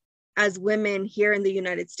as women here in the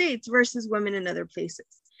United States versus women in other places.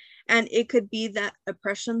 And it could be that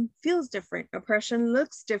oppression feels different, oppression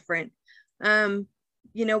looks different.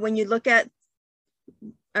 You know, when you look at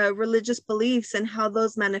religious beliefs and how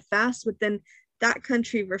those manifest within that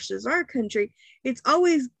country versus our country, it's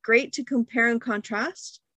always great to compare and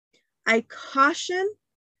contrast. I caution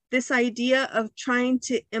this idea of trying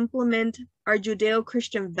to implement our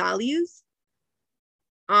Judeo-Christian values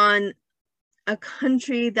on a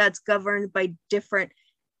country that's governed by different,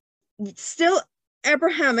 still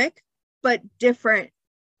Abrahamic, but different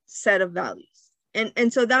set of values.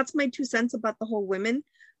 And so that's my 2 cents about the whole women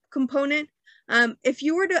component. If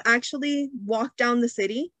you were to actually walk down the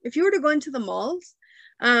city, if you were to go into the malls,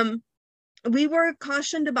 we were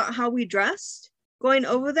cautioned about how we dressed going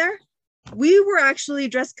over there. We were actually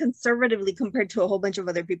dressed conservatively compared to a whole bunch of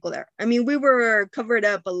other people there. I mean, we were covered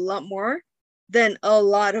up a lot more than a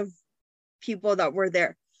lot of people that were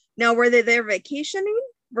there. Now, were they there vacationing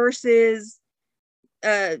versus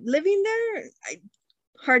living there?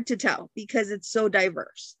 Hard to tell because it's so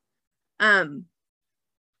diverse. But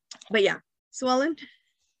yeah, Swellen?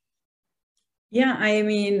 Yeah, I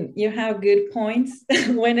mean, you have good points.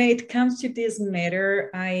 When it comes to this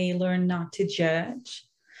matter, I learned not to judge.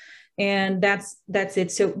 And that's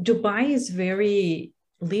it. So Dubai is very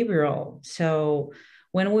liberal. So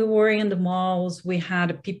when we were in the malls, we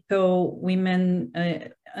had people, women,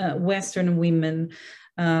 Western women,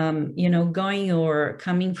 you know, going or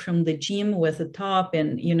coming from the gym with a top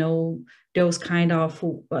and, you know, those kind of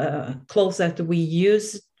clothes that we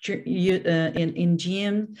use in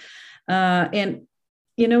gym. And,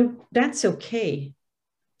 you know, that's okay.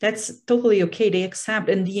 That's totally okay. They accept.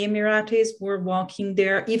 And the Emiratis were walking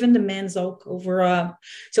there, even the men's all cover up.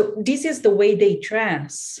 So this is the way they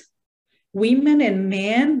dress. women and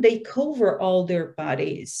men, they cover all their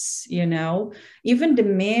bodies, even the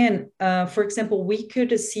men, for example, we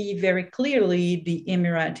could see very clearly the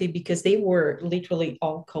Emirati because they were literally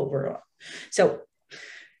all covered up. So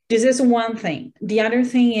this is one thing. The other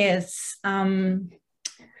thing is,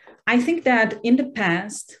 I think that in the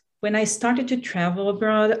past, when I started to travel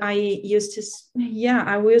abroad, I used to,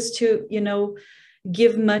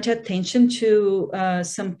 give much attention to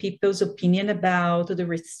some people's opinion about the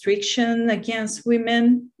restriction against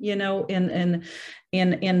women, in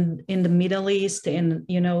the Middle East, and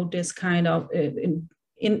this kind of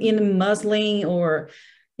in Muslim, or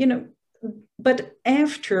but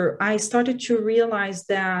after I started to realize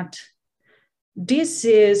that this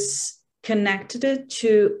is connected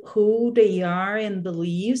to who they are and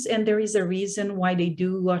beliefs, and there is a reason why they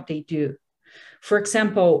do what they do. For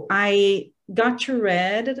example, I got to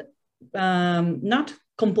read, not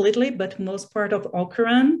completely, but most part of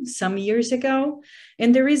Al-Quran some years ago.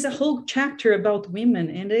 And there is a whole chapter about women,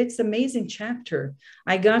 and it's an amazing chapter.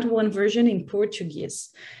 I got one version in Portuguese.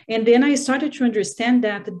 And then I started to understand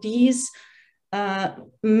that these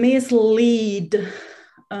mislead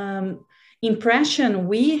impression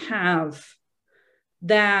we have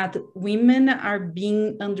that women are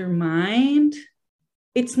being undermined,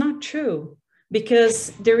 it's not true.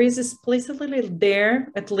 Because there is explicitly there,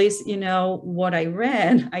 at least, what I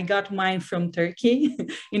read, I got mine from Turkey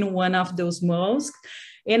in one of those mosques.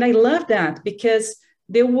 And I love that because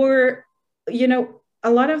there were, a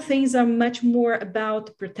lot of things are much more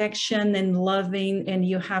about protection and loving, and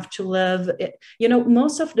you have to love it.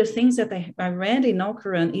 Most of the things that I read in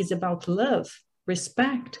Al-Quran is about love,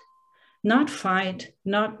 respect, not fight,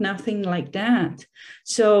 not nothing like that.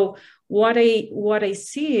 So what I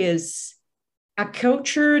see is a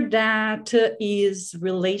culture that is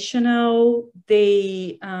relational.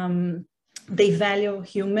 They value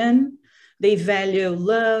human, they value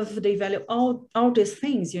love, they value all these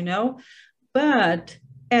things, But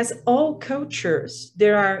as all cultures,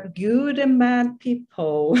 there are good and bad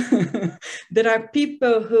people. There are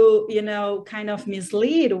people who, kind of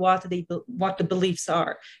mislead what the beliefs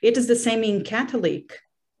are. It is the same in Catholic.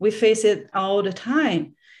 We face it all the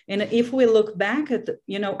time. And if we look back at,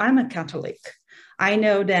 I'm a Catholic. I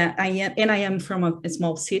know that I am from a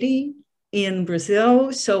small city in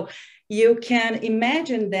Brazil. So you can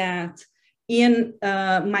imagine that in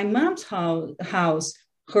my mom's house,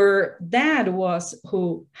 her dad was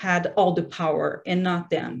who had all the power and not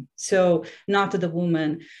them. So not the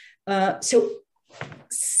woman. So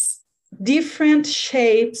different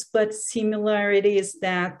shapes, but similarities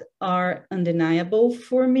that are undeniable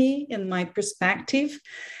for me in my perspective.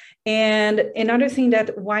 And another thing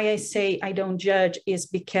that why I say I don't judge is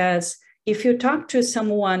because if you talk to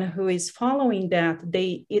someone who is following that,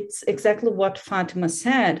 it's exactly what Fatima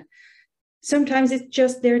said. Sometimes it's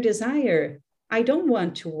just their desire. I don't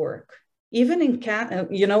want to work. Even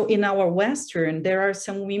in our Western, there are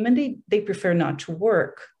some women, they prefer not to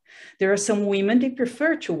work. There are some women, they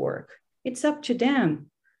prefer to work. It's up to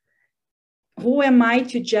them. Who am I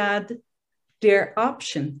to judge their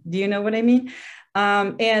option? Do you know what I mean?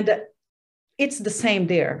 And it's the same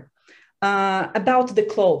there. About the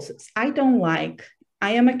clothes, I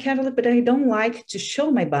am a Catholic, but I don't like to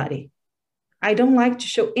show my body. I don't like to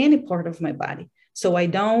show any part of my body. So I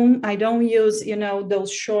don't use,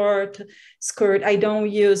 those short skirt. I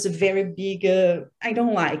don't use very big, I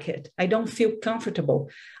don't like it. I don't feel comfortable.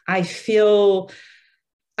 I feel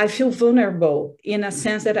vulnerable in a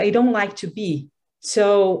sense that I don't like to be.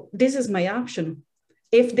 So this is my option.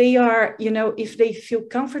 If they are, if they feel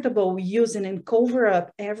comfortable using and cover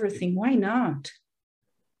up everything, why not?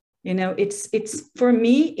 It's for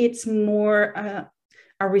me, it's more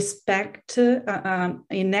a respect,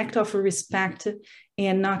 an act of respect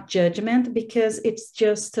and not judgment, because it's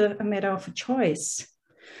just a matter of choice.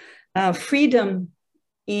 Freedom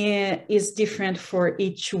is different for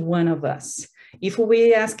each one of us. If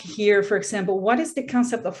we ask here, for example, what is the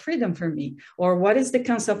concept of freedom for me? Or what is the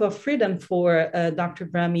concept of freedom for Dr.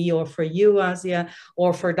 Brahmi, or for you, Asia,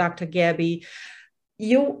 or for Dr. Gabby?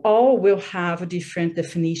 You all will have different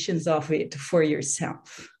definitions of it for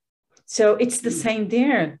yourself. So it's the same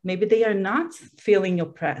there. Maybe they are not feeling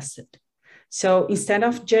oppressed. So instead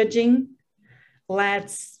of judging,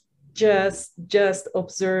 let's just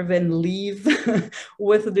observe and live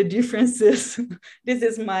with the differences. This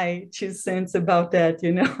is my 2 cents about that,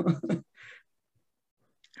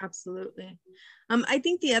 Absolutely. I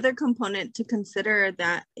think the other component to consider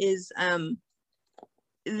that is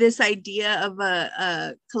this idea of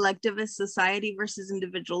a collectivist society versus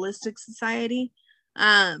individualistic society.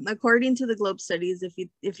 According to the Globe studies,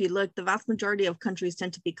 if you look, the vast majority of countries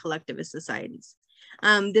tend to be collectivist societies.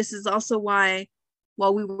 This is also why,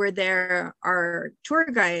 while we were there, our tour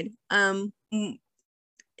guide,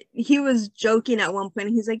 he was joking at one point.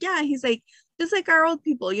 He's like, yeah, he's like, just like our old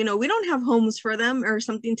people, you know, we don't have homes for them, or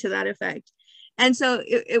something to that effect. And so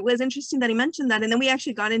it was interesting that he mentioned that. And then we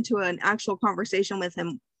actually got into an actual conversation with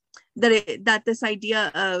him that this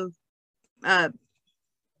idea of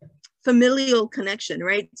familial connection,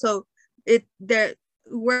 right? So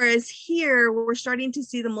whereas here we're starting to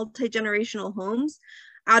see the multi-generational homes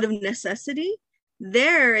out of necessity,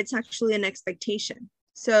 there it's actually an expectation.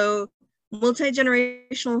 So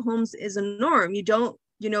multi-generational homes is a norm. You don't,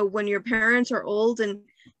 you know, when your parents are old and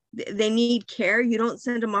they need care, you don't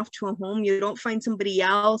send them off to a home. You don't find somebody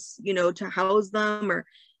else, you know, to house them, or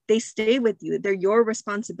they stay with you. They're your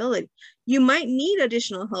responsibility. You might need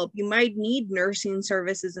additional help. You might need nursing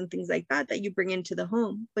services and things like that you bring into the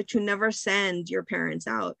home, but you never send your parents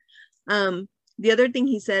out. The other thing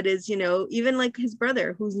he said is, you know, even like his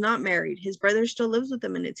brother who's not married, his brother still lives with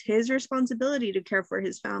him, and it's his responsibility to care for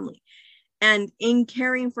his family. And in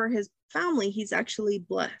caring for his family, he's actually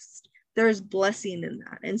blessed. There's blessing in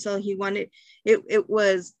that. And so he wanted, it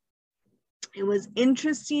was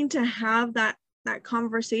interesting to have that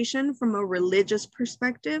conversation from a religious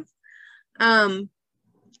perspective. And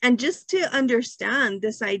just to understand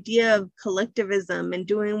this idea of collectivism and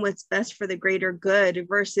doing what's best for the greater good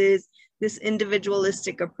versus this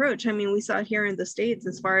individualistic approach. I mean, we saw it here in the States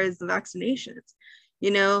as far as the vaccinations.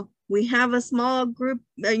 You know, we have a small group,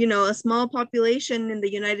 you know, a small population in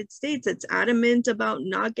the United States that's adamant about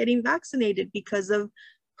not getting vaccinated because of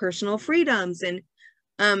personal freedoms. And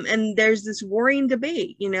there's this worrying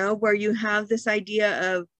debate, you know, where you have this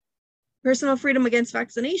idea of personal freedom against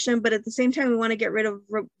vaccination, but at the same time, we want to get rid of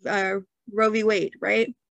Roe v. Wade,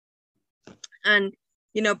 right? And,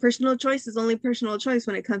 you know, personal choice is only personal choice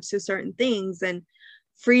when it comes to certain things, and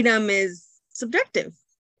freedom is subjective.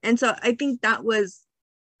 And so I think that was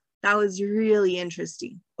really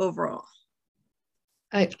interesting overall.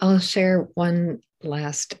 I'll share one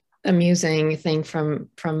last amusing thing from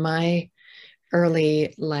my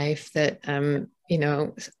early life that, you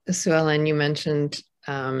know, Sue Ellen, you mentioned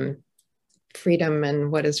freedom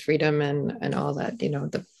and what is freedom and all that, you know,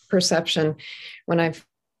 the perception. When I've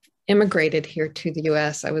immigrated here to the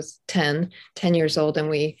US, I was 10 years old, and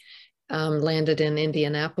we landed in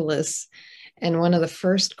Indianapolis. And one of the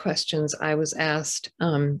first questions I was asked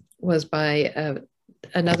was by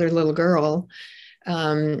another little girl.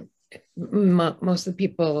 Most of the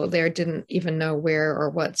people there didn't even know where or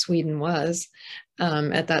what Sweden was.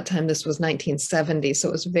 At that time, this was 1970, so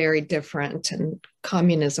it was very different. And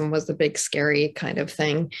communism was the big, scary kind of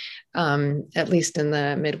thing, at least in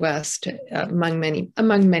the Midwest, among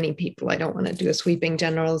many people. I don't want to do a sweeping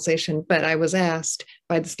generalization, but I was asked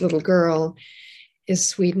by this little girl, is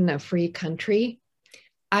Sweden a free country?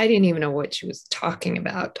 I didn't even know what she was talking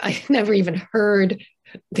about. I never even heard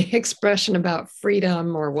the expression about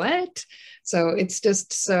freedom or what. So it's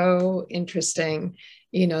just so interesting,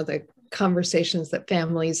 you know, the conversations that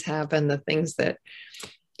families have and the things that,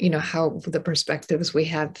 you know, how the perspectives we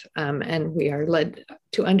have, and we are led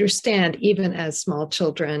to understand even as small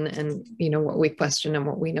children, and, you know, what we question and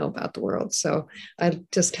what we know about the world. So I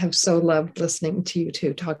just have so loved listening to you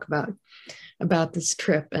two talk about this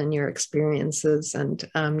trip and your experiences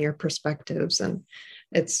and your perspectives. And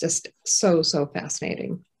it's just so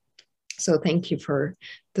fascinating. So thank you for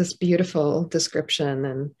this beautiful description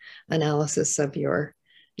and analysis of your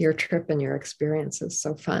trip and your experiences.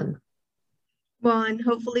 So fun. Well, and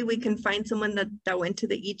hopefully we can find someone that went to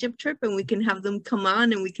the Egypt trip, and we can have them come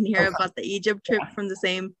on and we can hear about the Egypt trip from the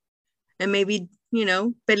same, and maybe, you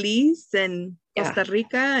know, Belize and Costa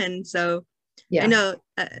Rica. And so I know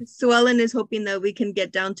Sue Ellen is hoping that we can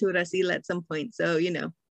get down to Brazil at some point. So, you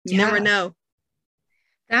know, you never know.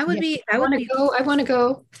 That would be. I want to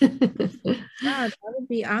go. Yeah, that would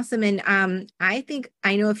be awesome. And I think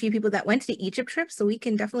I know a few people that went to the Egypt trip, so we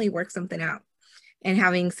can definitely work something out. And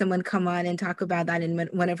having someone come on and talk about that in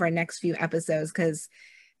one of our next few episodes, because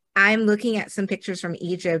I'm looking at some pictures from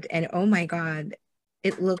Egypt, and oh my God,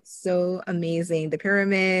 it looks so amazing. The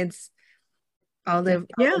pyramids, all the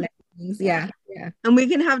things. Yeah. And we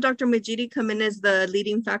can have Dr. Majidi come in as the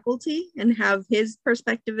leading faculty and have his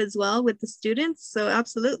perspective as well with the students. So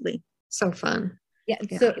absolutely. So fun. Yeah.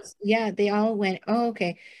 So they all went, oh,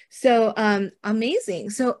 okay. So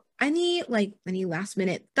amazing. So any last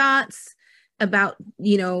minute thoughts about,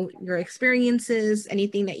 you know, your experiences,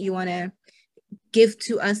 anything that you want to give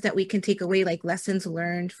to us that we can take away, like lessons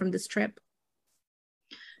learned from this trip?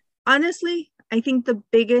 Honestly, I think the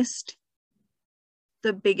biggest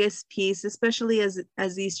the biggest piece, especially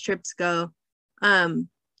as these trips go.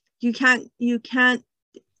 You can't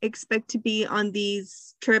expect to be on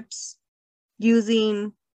these trips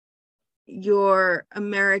using your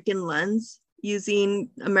American lens, using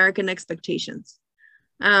American expectations.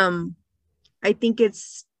 I think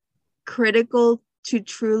it's critical to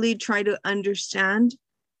truly try to understand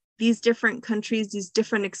these different countries, these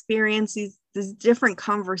different experiences, these different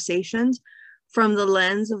conversations from the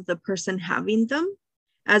lens of the person having them,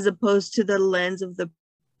 as opposed to the lens of the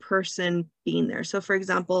person being there. So for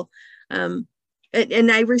example, and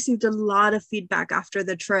I received a lot of feedback after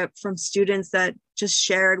the trip from students that just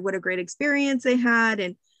shared what a great experience they had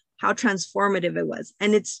and how transformative it was.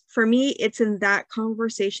 And it's, for me, it's in that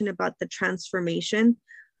conversation about the transformation.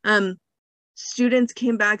 Students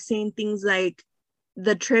came back saying things like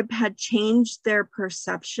the trip had changed their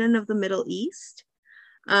perception of the Middle East.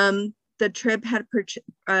 The trip had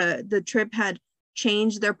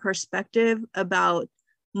changed their perspective about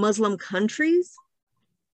Muslim countries.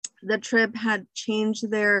 The trip had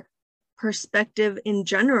changed their perspective in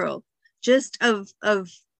general, just of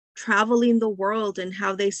traveling the world and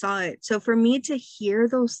how they saw it. So for me to hear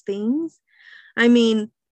those things, I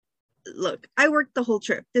mean, look, I worked the whole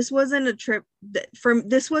trip. This wasn't a trip for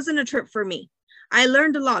me. I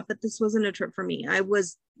learned a lot, but this wasn't a trip for me. I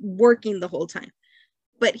was working the whole time.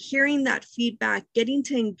 But hearing that feedback, getting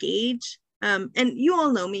to engage, and you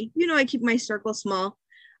all know me, you know, I keep my circle small.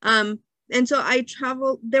 And so I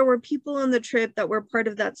traveled, there were people on the trip that were part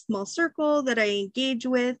of that small circle that I engage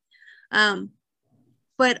with.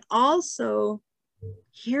 But also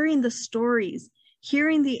hearing the stories,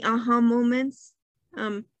 hearing the aha moments,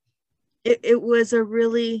 it was a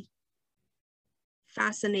really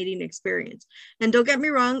fascinating experience. And don't get me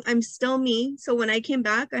wrong, I'm still me. So when I came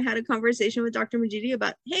back, I had a conversation with Dr. Majidi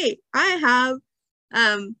about, hey, I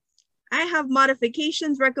have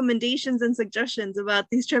modifications, recommendations, and suggestions about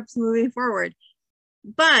these trips moving forward.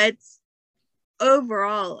 But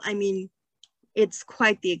overall, I mean, it's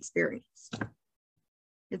quite the experience.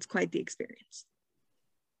 It's quite the experience.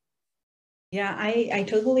 Yeah, I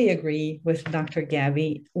totally agree with Dr.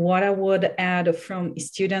 Gabby. What I would add from a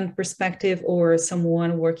student perspective or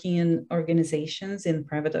someone working in organizations, in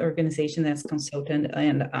private organization as consultant,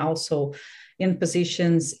 and also in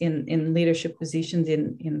positions, in leadership positions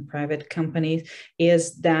in private companies,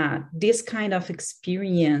 is that this kind of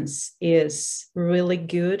experience is really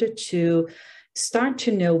good to start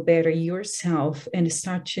to know better yourself and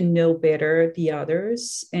start to know better the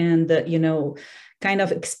others, and kind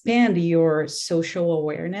of expand your social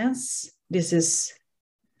awareness. This is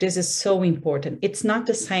so important. It's not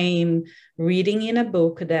the same reading in a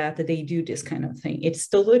book that they do this kind of thing. It's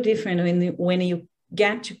totally different when you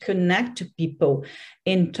get to connect to people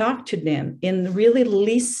and talk to them and really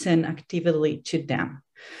listen actively to them.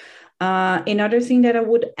 Another thing that I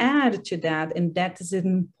would add to that, and that is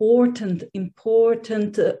an important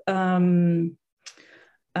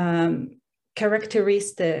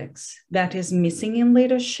characteristics that is missing in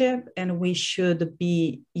leadership, and we should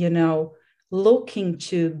be, looking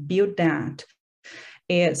to build that,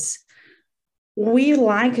 is we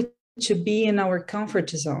like to be in our comfort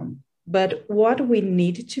zone. But what we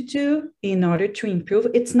need to do in order to improve,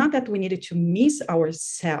 it's not that we needed to miss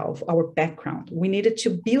ourselves, our background. We needed to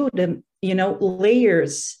build them,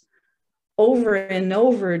 layers over and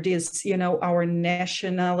over this, our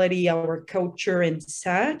nationality, our culture and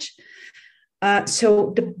such.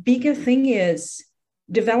 So the bigger thing is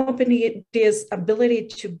developing this ability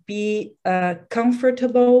to be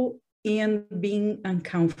comfortable in being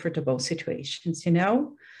uncomfortable situations,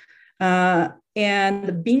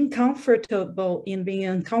 and being comfortable in being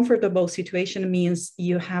uncomfortable situation means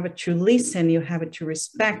you have to listen, you have to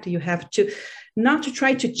respect, you have to not to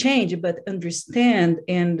try to change, but understand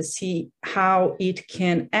and see how it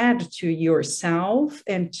can add to yourself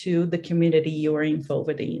and to the community you are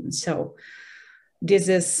involved in. So this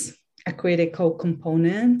is a critical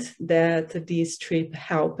component that this trip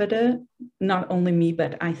helped, not only me,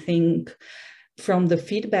 but I think from the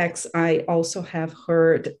feedbacks I also have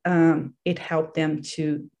heard, it helped them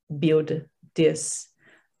to build this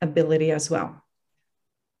ability as well.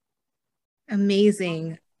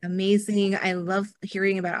 Amazing. I love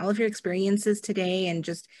hearing about all of your experiences today and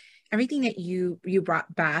just everything that you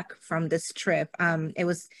brought back from this trip. It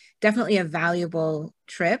was definitely a valuable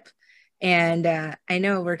trip. And I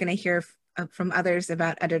know we're going to hear from others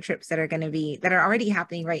about other trips that are already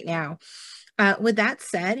happening right now. With that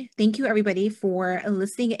said, thank you everybody for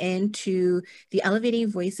listening in to the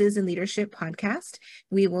Elevating Voices in Leadership podcast.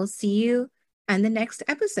 We will see you on the next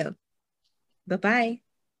episode. Bye-bye.